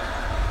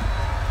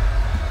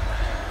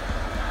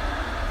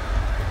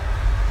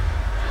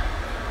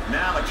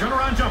 Now the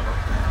turnaround jumper.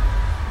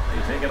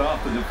 They take it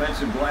off the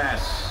defensive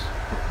glass.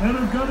 And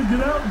they've got to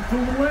get out and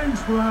fill the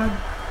lanes, Brad.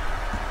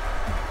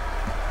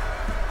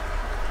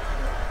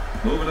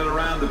 Moving it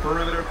around the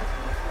perimeter.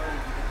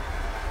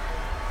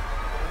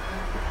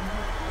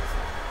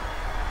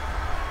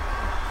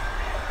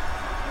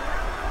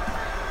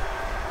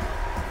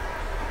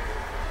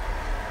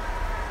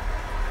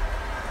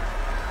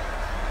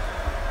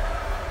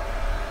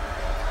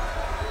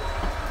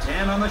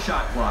 On the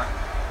shot clock.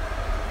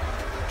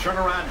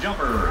 Turnaround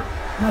jumper.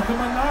 Nothing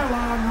but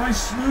nylon.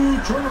 Nice smooth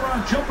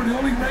turnaround jumper. The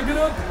only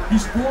negative,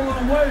 he's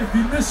falling away. If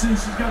he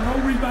misses, he's got no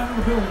rebound in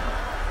the building.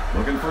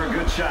 Looking for a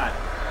good shot.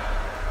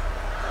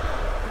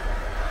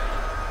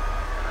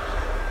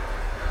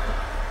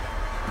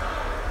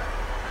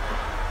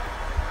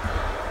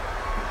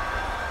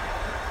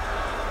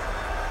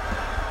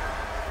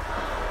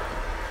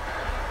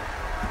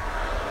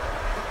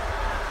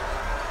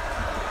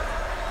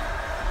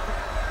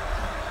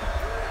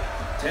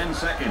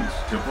 Seconds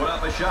to put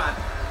up a shot.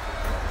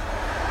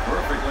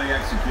 Perfectly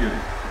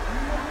executed.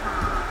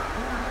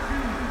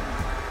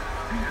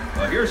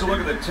 Well, here's a look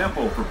at the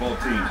tempo for both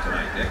teams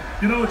tonight, Dick.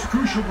 You know, it's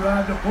crucial,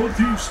 Brad, that both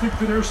teams stick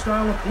to their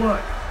style of play.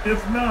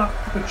 If not,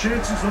 the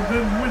chances of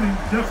them winning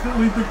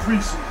definitely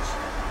decreases.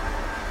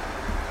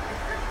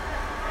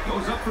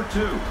 Goes up for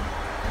two.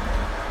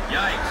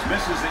 Yikes,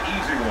 misses the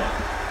easy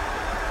one.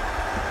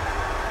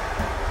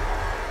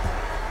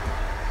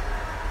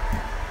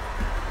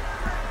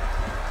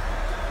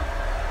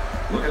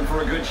 Looking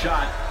for a good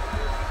shot.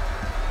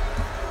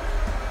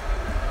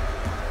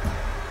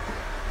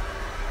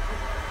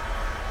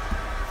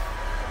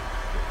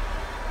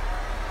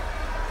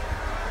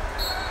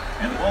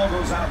 And the ball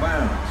goes out of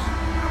bounds.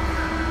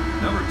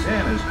 Number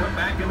 10 is put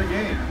back in the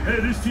game. Hey,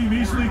 this team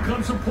easily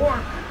comes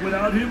apart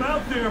without him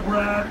out there,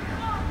 Brad.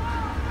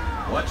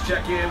 Let's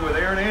check in with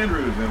Erin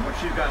Andrews and what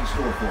she's got in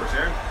store for us.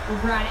 Erin? Well,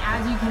 Brad,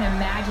 as you can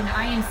imagine,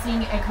 I am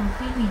seeing a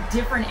completely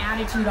different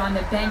attitude on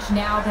the bench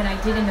now than I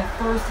did in the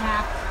first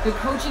half. The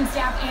coaching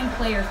staff and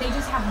players, they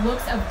just have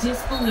looks of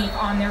disbelief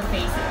on their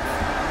faces.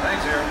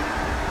 Thanks, Erin.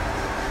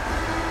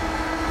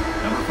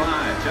 Number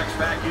 5 checks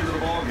back into the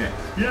ballgame.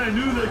 Yeah, I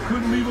knew they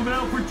couldn't leave him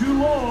out for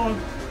too long.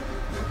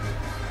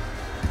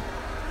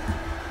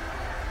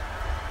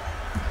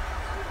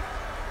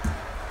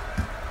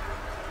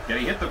 Can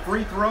he hit the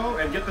free throw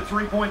and get the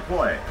three-point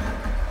play?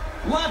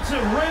 Lots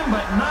of rim,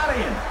 but not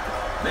in.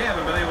 They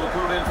haven't been able to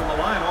put it in from the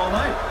line all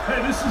night.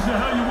 Hey, this is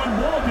how you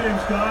win ball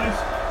games, guys.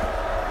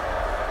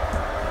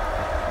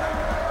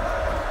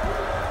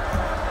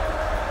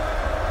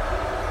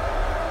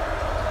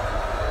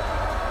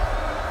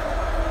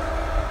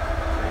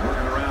 They're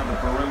working around the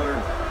perimeter.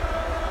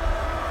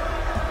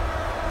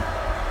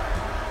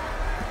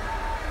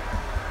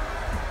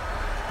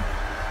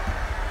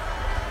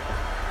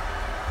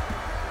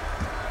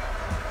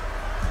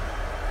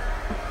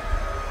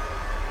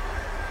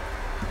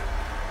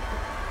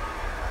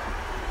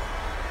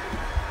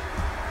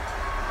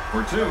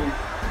 For two.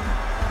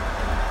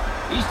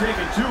 He's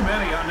taken too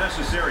many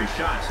unnecessary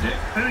shots, Dick.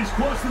 And he's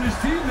costing his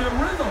team their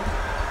rhythm.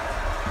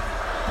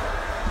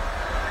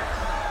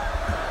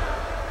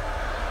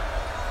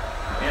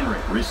 Henry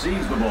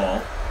receives the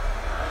ball.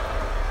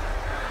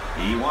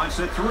 He wants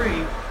a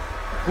three.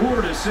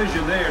 Poor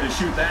decision there to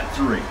shoot that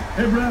three.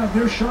 Hey, Brad,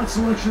 their shot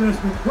selection has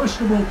been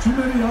questionable. Too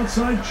many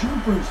outside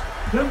jumpers.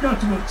 They've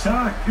got to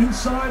attack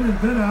inside and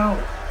then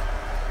out.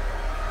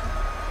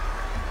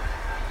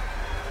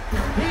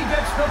 He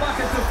gets the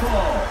bucket to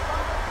fall.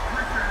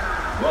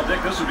 Well,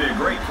 Dick, this would be a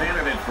great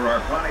candidate for our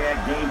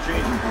Pontiac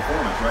game-changing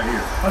performance right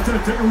here. I'll tell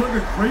you, take a look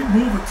at great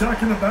move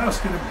attacking the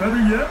basket, and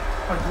better yet,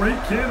 a great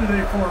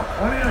candidate for our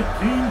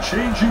Pontiac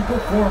game-changing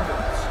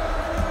performance.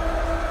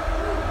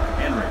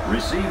 Henry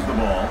receives the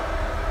ball.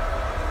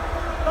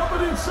 Up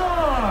and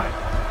inside.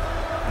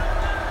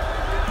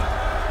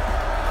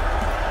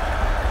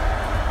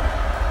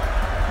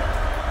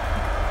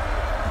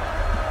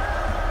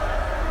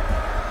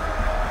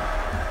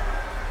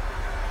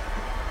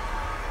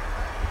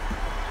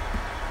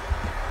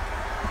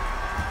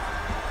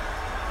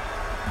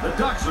 The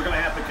Ducks are going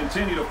to have to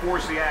continue to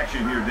force the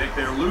action here, Dick.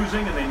 They're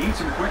losing, and they need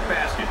some quick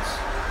baskets.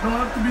 They'll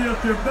have to be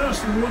at their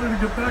best in order to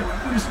get back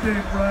to this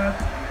game, Brad.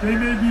 They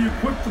may be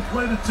equipped to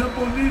play the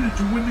tempo needed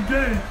to win the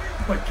game,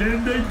 but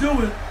can they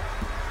do it?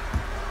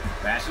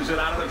 Passes it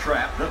out of the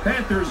trap. The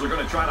Panthers are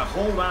going to try to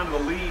hold on to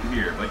the lead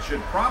here, but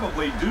should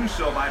probably do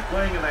so by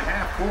playing in the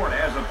half court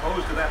as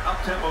opposed to that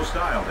up-tempo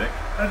style, Dick.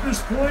 At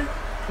this point,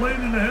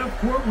 playing in the half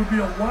court would be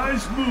a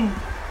wise move.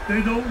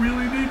 They don't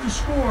really need to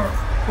score,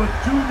 but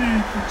do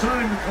need for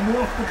time to come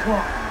off the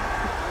clock.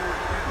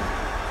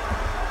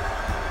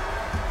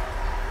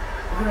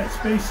 Look at that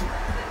spacing.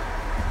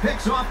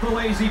 Picks off the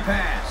lazy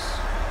pass.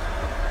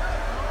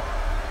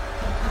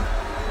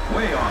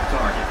 Way off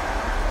target.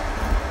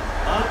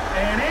 Up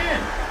and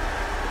in.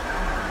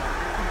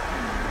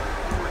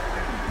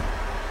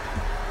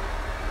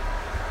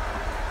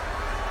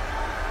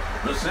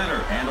 The center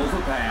handles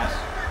the pass,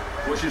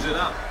 pushes it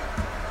up.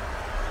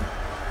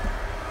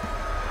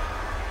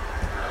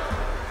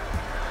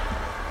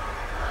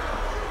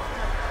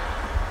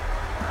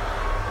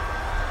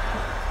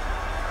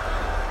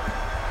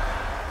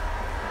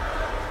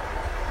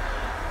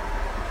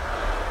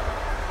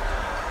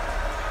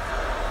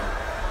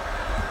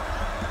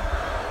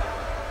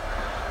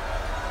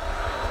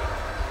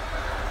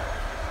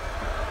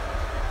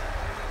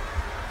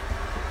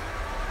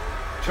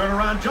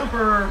 Turnaround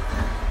jumper.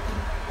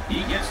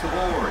 He gets the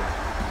board.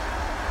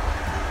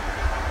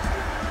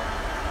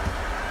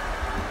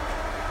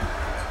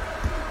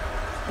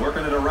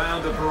 Working it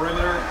around the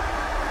perimeter.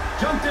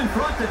 Jumped in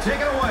front to take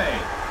it away.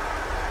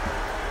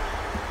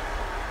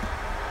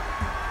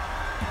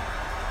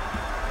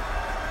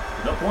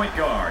 The point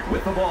guard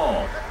with the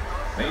ball.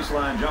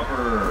 Baseline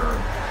jumper.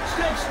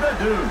 Sticks the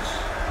deuce.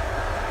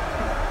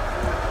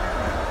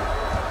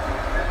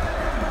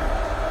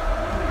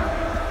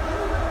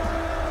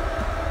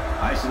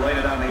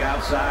 Isolated on the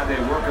outside.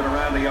 They're working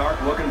around the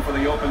arc, looking for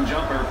the open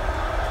jumper.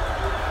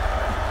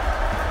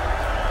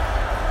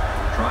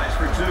 Tries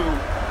for two.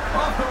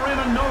 Off the rim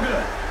and no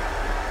good.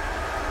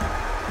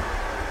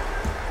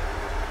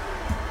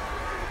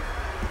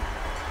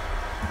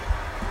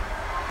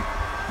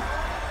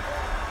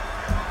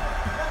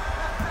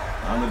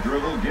 On the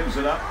dribble, gives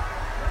it up.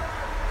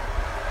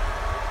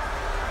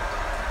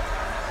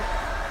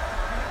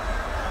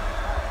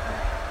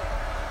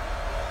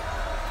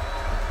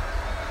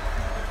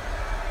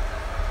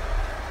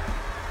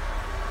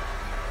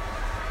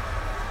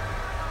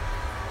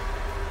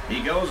 He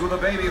goes with a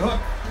baby hook.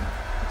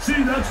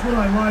 See, that's what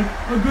I like.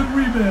 A good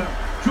rebound.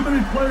 Too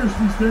many players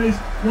these days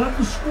want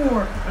to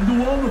score and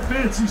do all the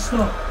fancy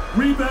stuff.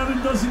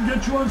 Rebounding doesn't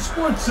get you on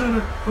Sports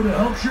Center, but it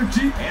helps your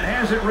team. And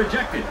has it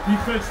rejected.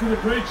 Defense did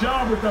a great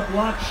job with that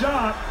block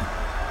shot.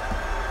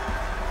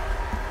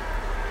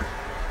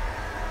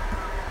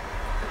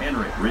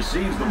 Henry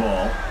receives the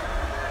ball.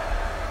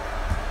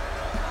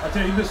 I'll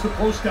tell you, he missed the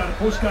post guy. The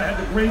post guy had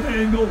the great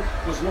angle,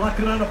 was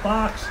locking on a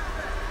box.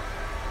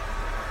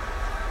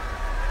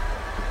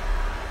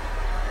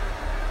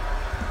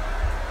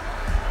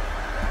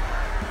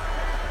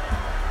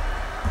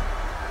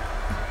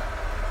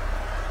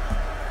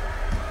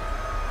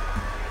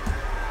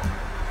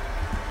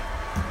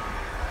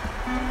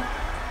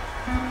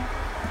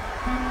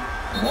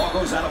 Ball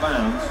goes out of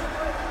bounds.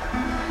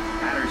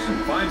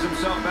 Patterson finds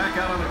himself back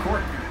out on the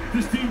court.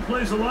 This team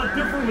plays a lot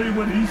differently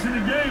when he's in a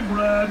game,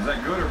 Brad. Is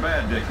that good or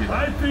bad, Dick?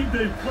 I think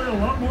they play a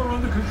lot more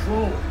under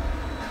control.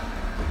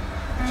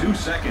 2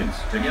 seconds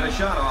to get a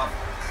shot off.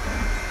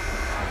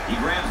 He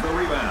grabs the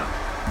rebound.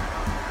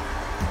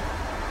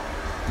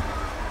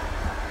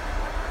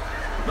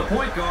 The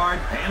point guard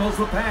handles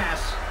the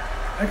pass.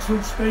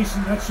 Excellent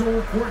spacing. That's so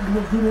important to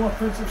a good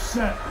offensive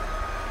set.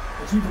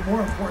 It's even more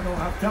important to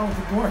have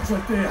talented guards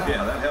like they have.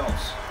 Yeah, that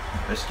helps.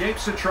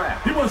 Escapes the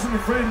trap. He wasn't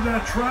afraid of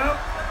that trap.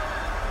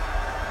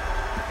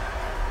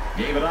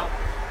 Gave it up.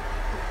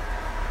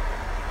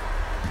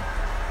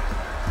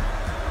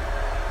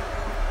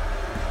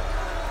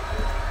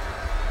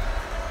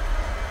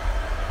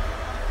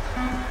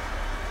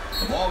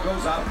 The ball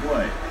goes out of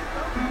play.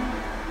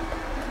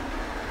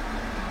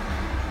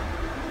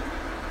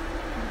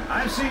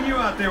 I've seen you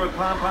out there with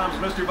pom-poms,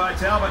 Mr.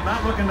 Vitale, but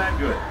not looking that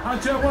good. I'll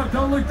tell you what,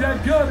 don't look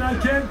that good. I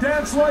can't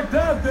dance like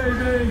that,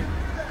 baby.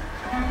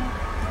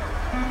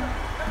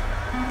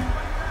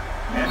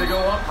 And to go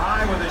up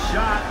high with a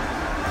shot.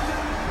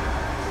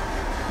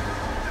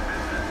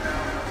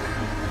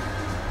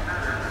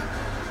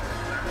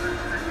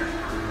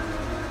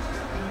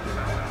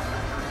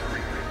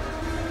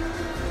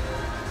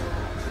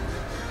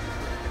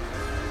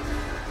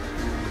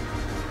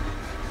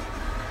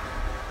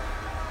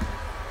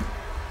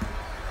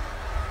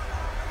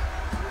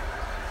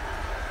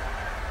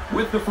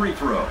 with the free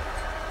throw.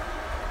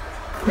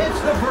 Hits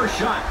the first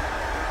shot.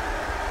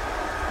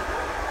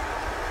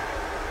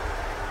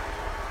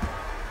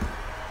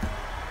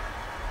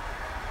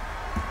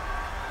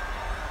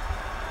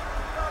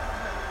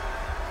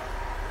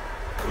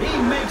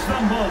 He makes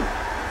them both.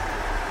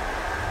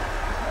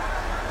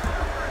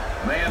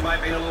 Man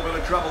might be in a little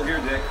bit of trouble here,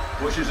 Dick.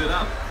 Pushes it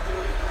up.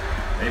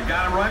 They've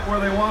got him right where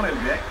they want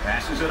him, Dick.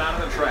 Passes it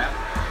out of the trap.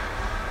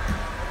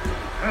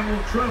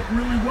 Handled the trap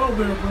really well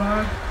there,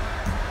 Brian.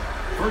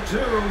 For two.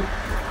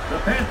 The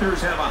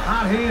Panthers have a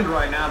hot hand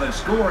right now that's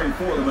scoring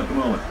for them at the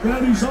moment.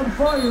 Daddy's on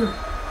fire.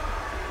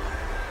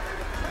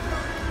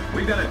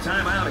 We've got a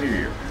timeout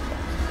here.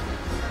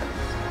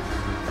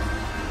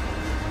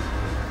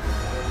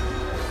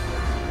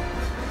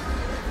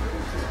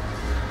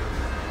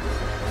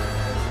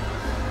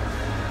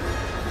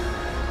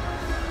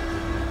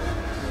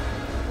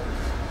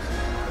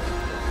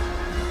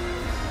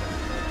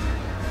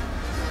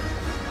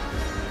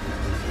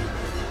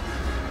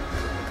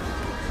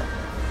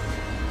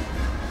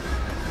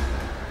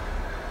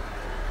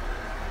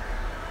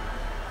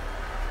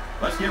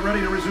 Let's get ready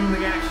to resume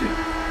the action.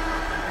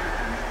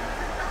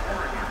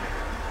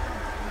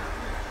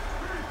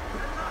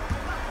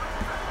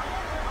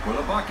 For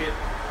the bucket,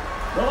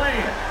 the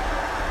lay-in.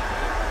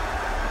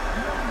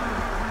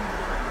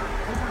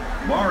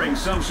 Barring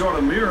some sort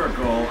of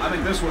miracle, I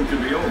think this one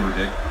could be over,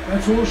 Dick.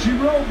 That's all she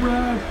wrote,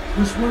 Brad.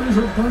 This one is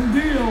a done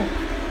deal.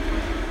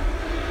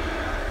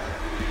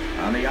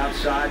 On the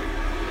outside.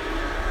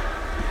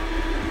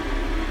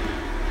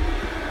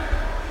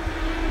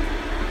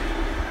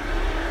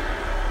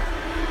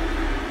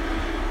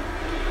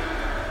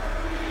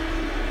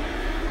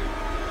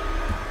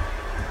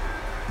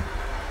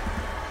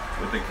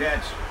 The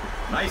catch.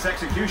 Nice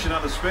execution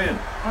on the spin.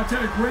 I'll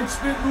tell you, great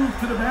spin move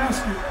to the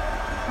basket.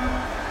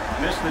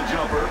 Missed the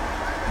jumper.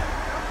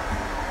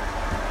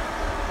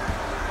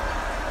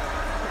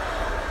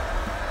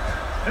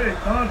 Hey,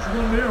 dodge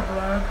one there,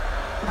 Brian.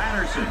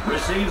 Patterson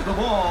receives the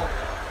ball.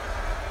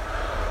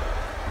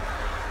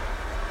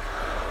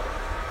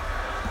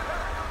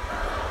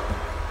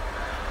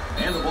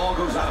 And the ball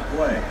goes out of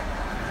play.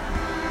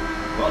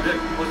 Well,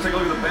 Dick, let's take a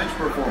look at the bench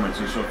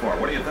performances so far.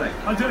 What do you think?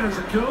 I tell you, as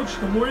a coach,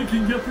 the more you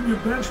can get from your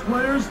bench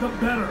players, the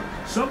better.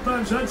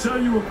 Sometimes that's how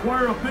you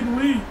acquire a big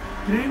lead.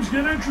 Games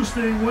get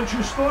interesting once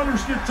your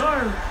starters get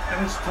tired,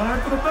 and it's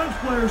time for the bench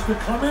players to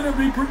come in and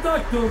be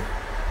productive.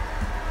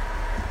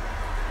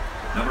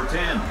 Number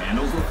 10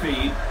 handles the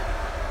feed.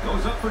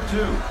 Goes up for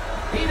two.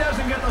 He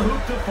doesn't get the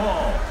hoop to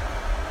fall.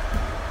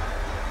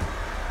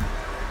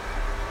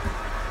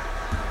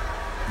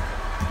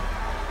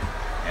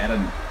 And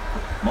a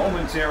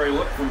momentary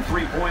look from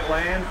three-point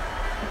land.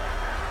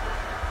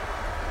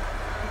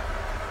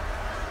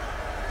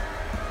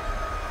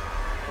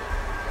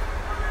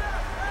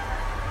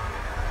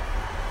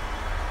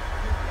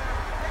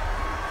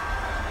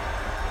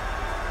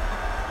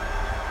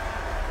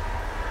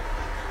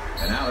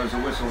 And now there's a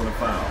whistle and a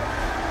foul.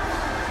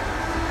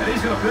 And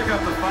he's going to pick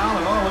up the foul,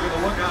 and oh, look at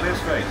the look on his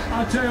face.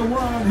 I'll tell you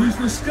what, he's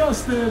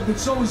disgusted, but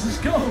so is his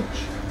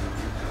coach.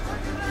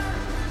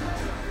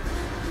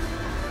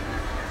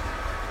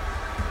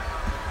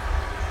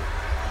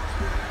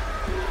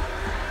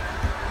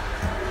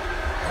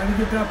 Trying to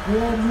get that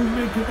ball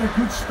movement, get that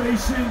good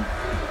spacing.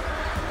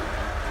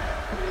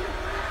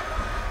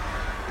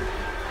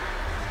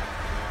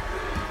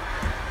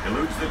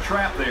 Eludes the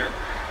trap there.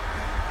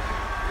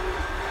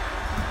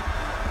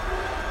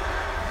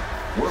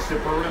 Works the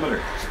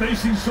perimeter.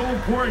 Spacing so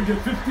important.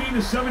 Get 15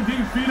 to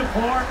 17 feet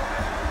apart.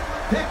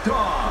 Picked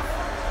off.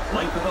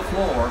 Length of the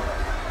floor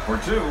for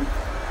two.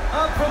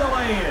 Up for the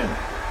lay-in.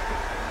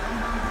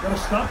 Got to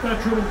stop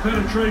that dribble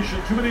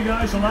penetration. Too many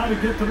guys allowed to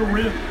get to the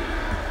rim.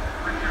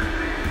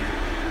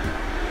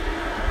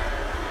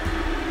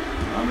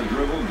 On the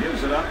dribble,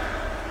 gives it up.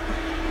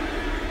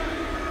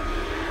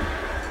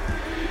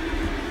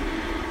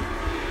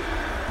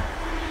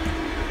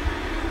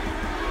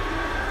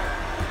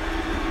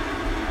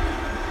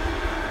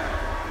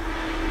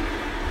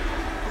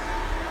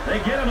 They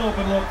get an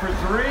open look for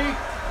three.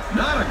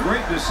 Not a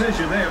great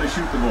decision there to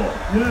shoot the ball.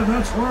 Yeah,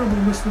 that's horrible,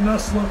 Mr.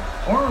 Nessler.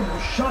 Horrible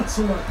shot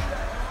selection.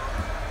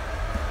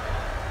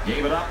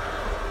 Gave it up.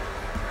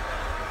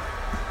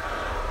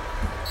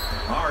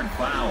 Hard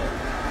foul.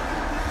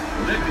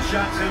 Well, Dick, the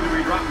shot seems to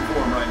be dropping for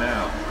him right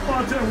now. Well,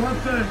 I'll tell you one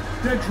thing.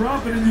 They're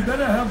dropping, and you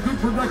better have good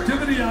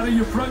productivity out of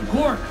your front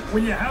court.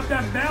 When you have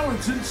that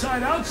balance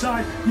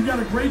inside-outside, you got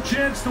a great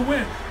chance to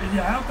win. And you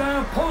have to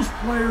have post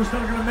players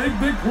that are going to make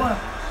big plays.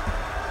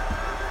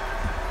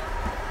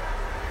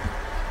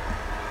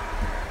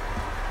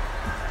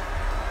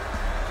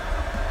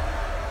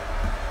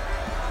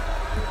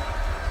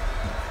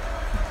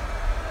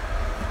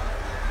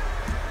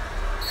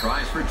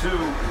 Tries for two.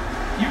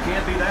 You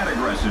can't be that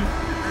aggressive.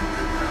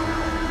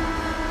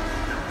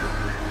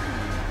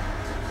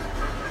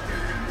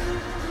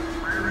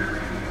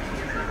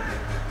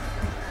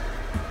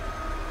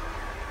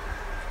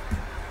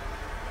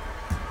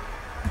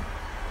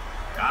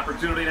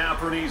 Opportunity now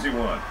for an easy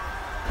one.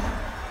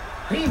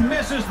 He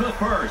misses the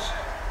first.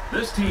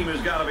 This team has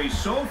got to be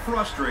so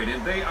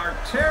frustrated. They are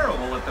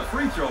terrible at the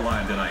free throw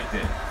line tonight,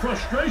 Dick.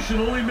 Frustration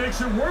only makes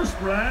it worse,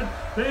 Brad.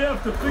 They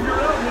have to figure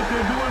out what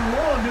they're doing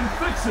wrong and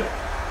fix it.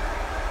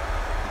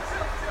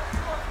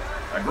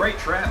 A great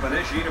trap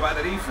initiated by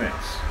the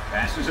defense.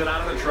 Passes it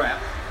out of the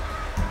trap.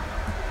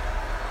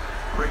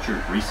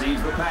 Pritchard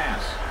receives the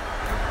pass.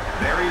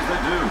 Buries the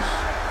deuce.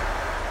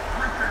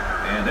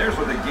 And there's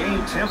what the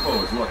game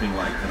tempo is looking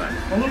like tonight.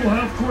 A little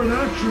half-court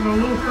action, a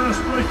little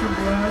fast breaking,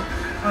 Brad.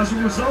 As a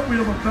result, we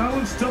have a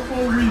balanced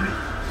tempo reading.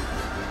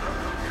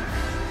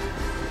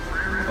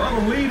 Well,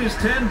 the lead is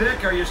 10,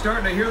 Dick. Are you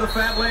starting to hear the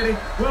fat lady?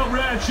 Well,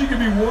 Brad, she could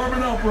be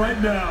warming up right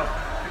now.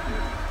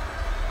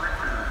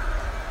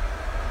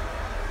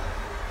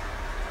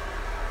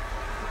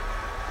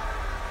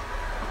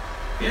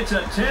 It's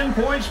a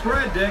 10-point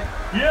spread, Dick.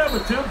 Yeah,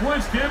 but 10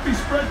 points can't be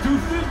spread too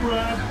thin,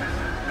 Brad.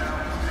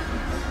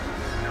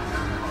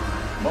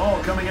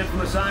 Ball coming in from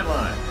the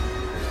sideline.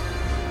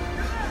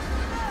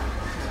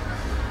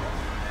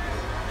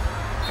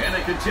 And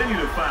they continue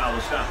to foul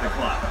to stop the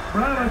clock.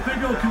 Brad, I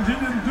think they'll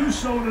continue to do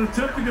so in an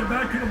attempt to get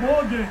back in the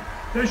ball game.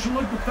 They should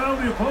look to foul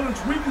the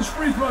opponent's weakest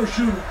free throw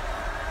shooter.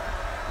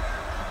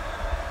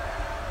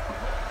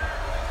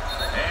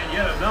 And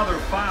yet another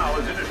foul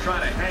as they're just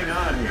trying to hang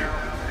on here.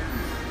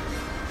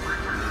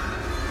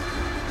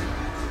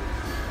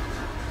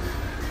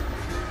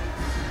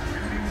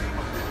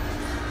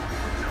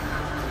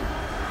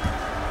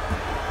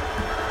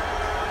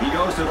 He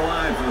goes to the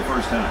line for the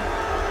first time.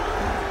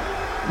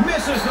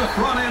 Misses the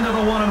front end of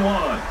the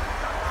 1-and-1.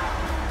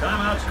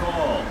 Timeout's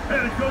called.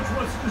 Hey, the coach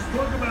wants to just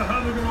talk about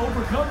how they're going to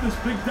overcome this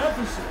big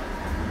deficit.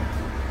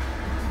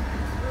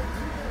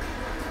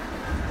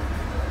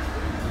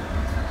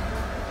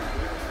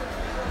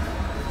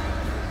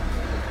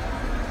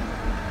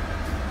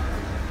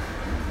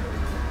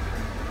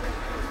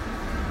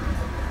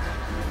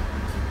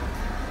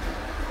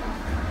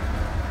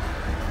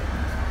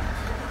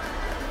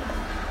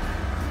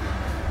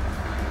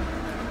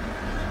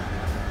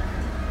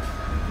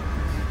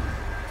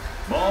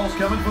 Ball's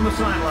coming from the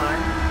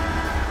sideline.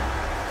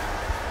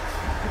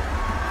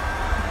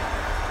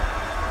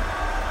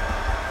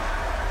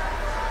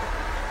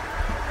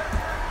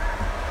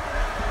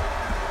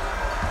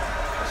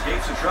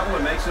 Escapes the trouble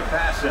and makes a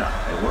pass out.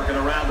 They're working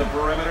around the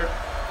perimeter.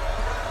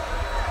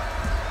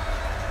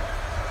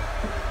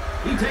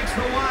 He takes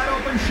the wide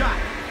open shot.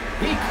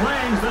 He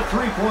claims the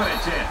three-point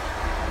attempt.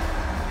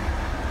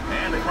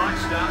 And the clock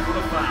stopped for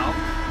the foul.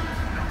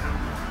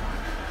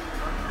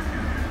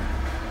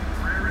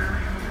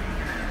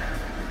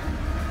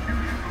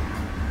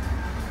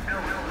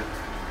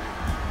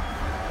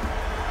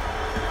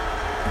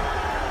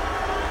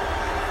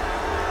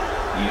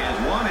 He has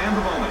one and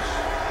the bonus.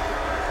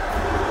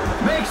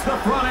 Makes the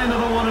front end of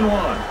the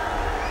 1-and-1.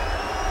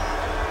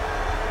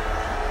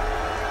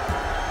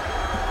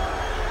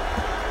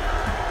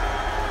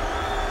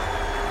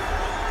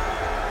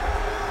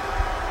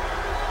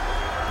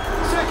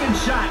 Second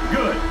shot,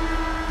 good.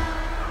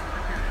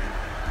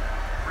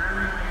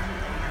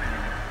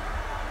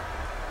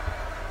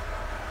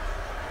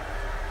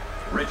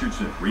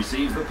 Richardson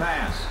receives the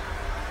pass.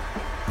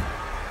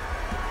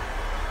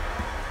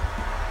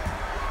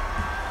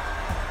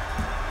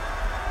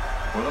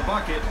 For the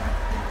bucket.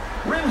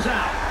 Rims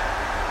out.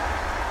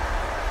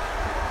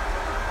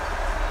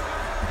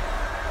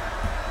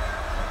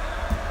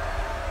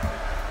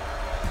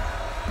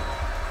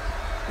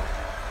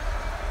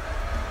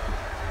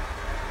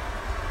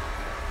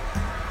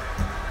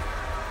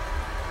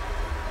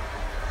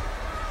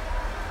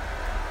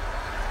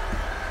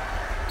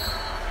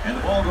 And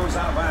the ball goes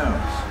out of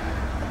bounds.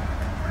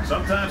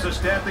 Sometimes a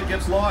stat that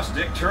gets lost,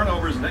 Dick,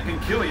 turnovers, and that can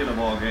kill you in a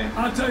ball game.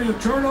 I'll tell you,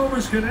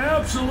 turnovers can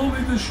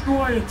absolutely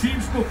destroy a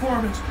team's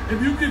performance.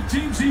 If you give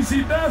teams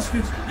easy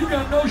baskets, you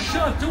got no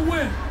shot to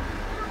win.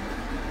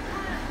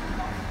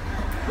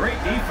 Great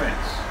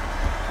defense.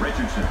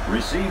 Richardson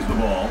receives the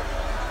ball.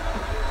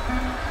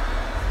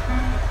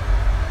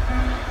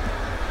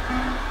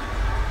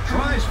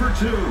 Tries for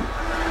two.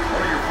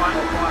 What are your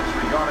final thoughts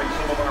regarding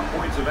some of our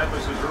points of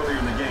emphasis earlier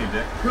in the game,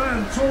 Dick?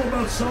 Brad, it's all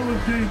about solid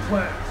game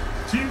plan.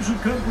 Teams who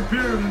come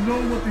prepared and know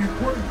what the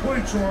important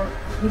points are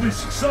will be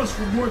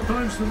successful more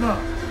times than not.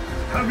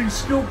 Having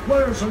skilled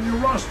players on your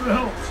roster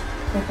helps,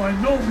 but by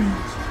no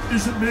means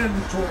is it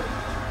mandatory.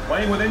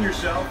 Playing within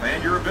yourself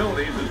and your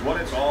abilities is what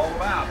it's all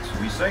about.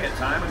 We say it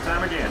time and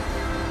time again.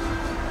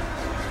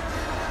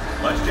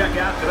 Let's check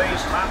out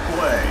today's top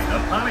play, the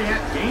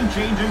Pontiac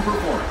game-changing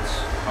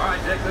performance. All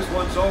right, Dick, this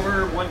one's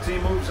over. One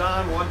team moves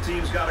on. One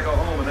team's got to go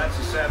home, and that's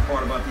the sad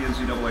part about the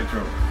NCAA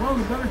Tournament. Well,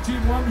 the better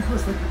team won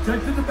because they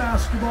protected the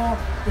basketball.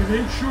 They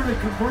made sure they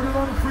converted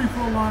on the free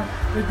throw line.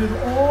 They did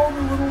all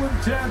the little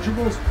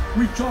intangibles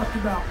we talked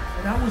about,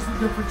 and that was the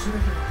difference in the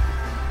game.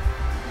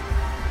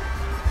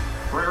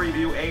 Prairie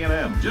View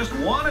A&M just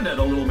wanted it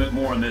a little bit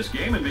more in this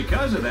game, and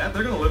because of that,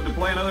 they're going to live to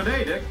play another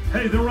day, Dick.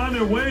 Hey, they're on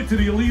their way to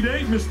the Elite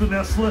Eight, Mr.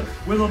 Nessler,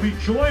 where they'll be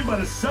joined by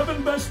the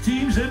 7 best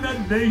teams in the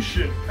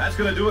nation. That's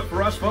going to do it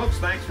for us, folks.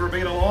 Thanks for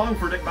being along.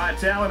 For Dick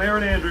Vitale and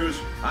Aaron Andrews,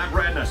 I'm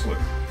Brad Nessler.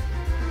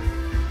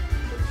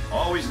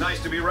 Always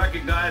nice to be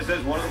recognized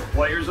as one of the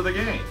players of the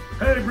game.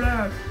 Hey,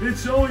 Brad,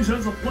 it's always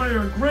as a player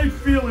a great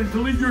feeling to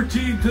lead your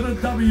team to the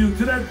W,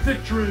 to that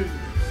victory.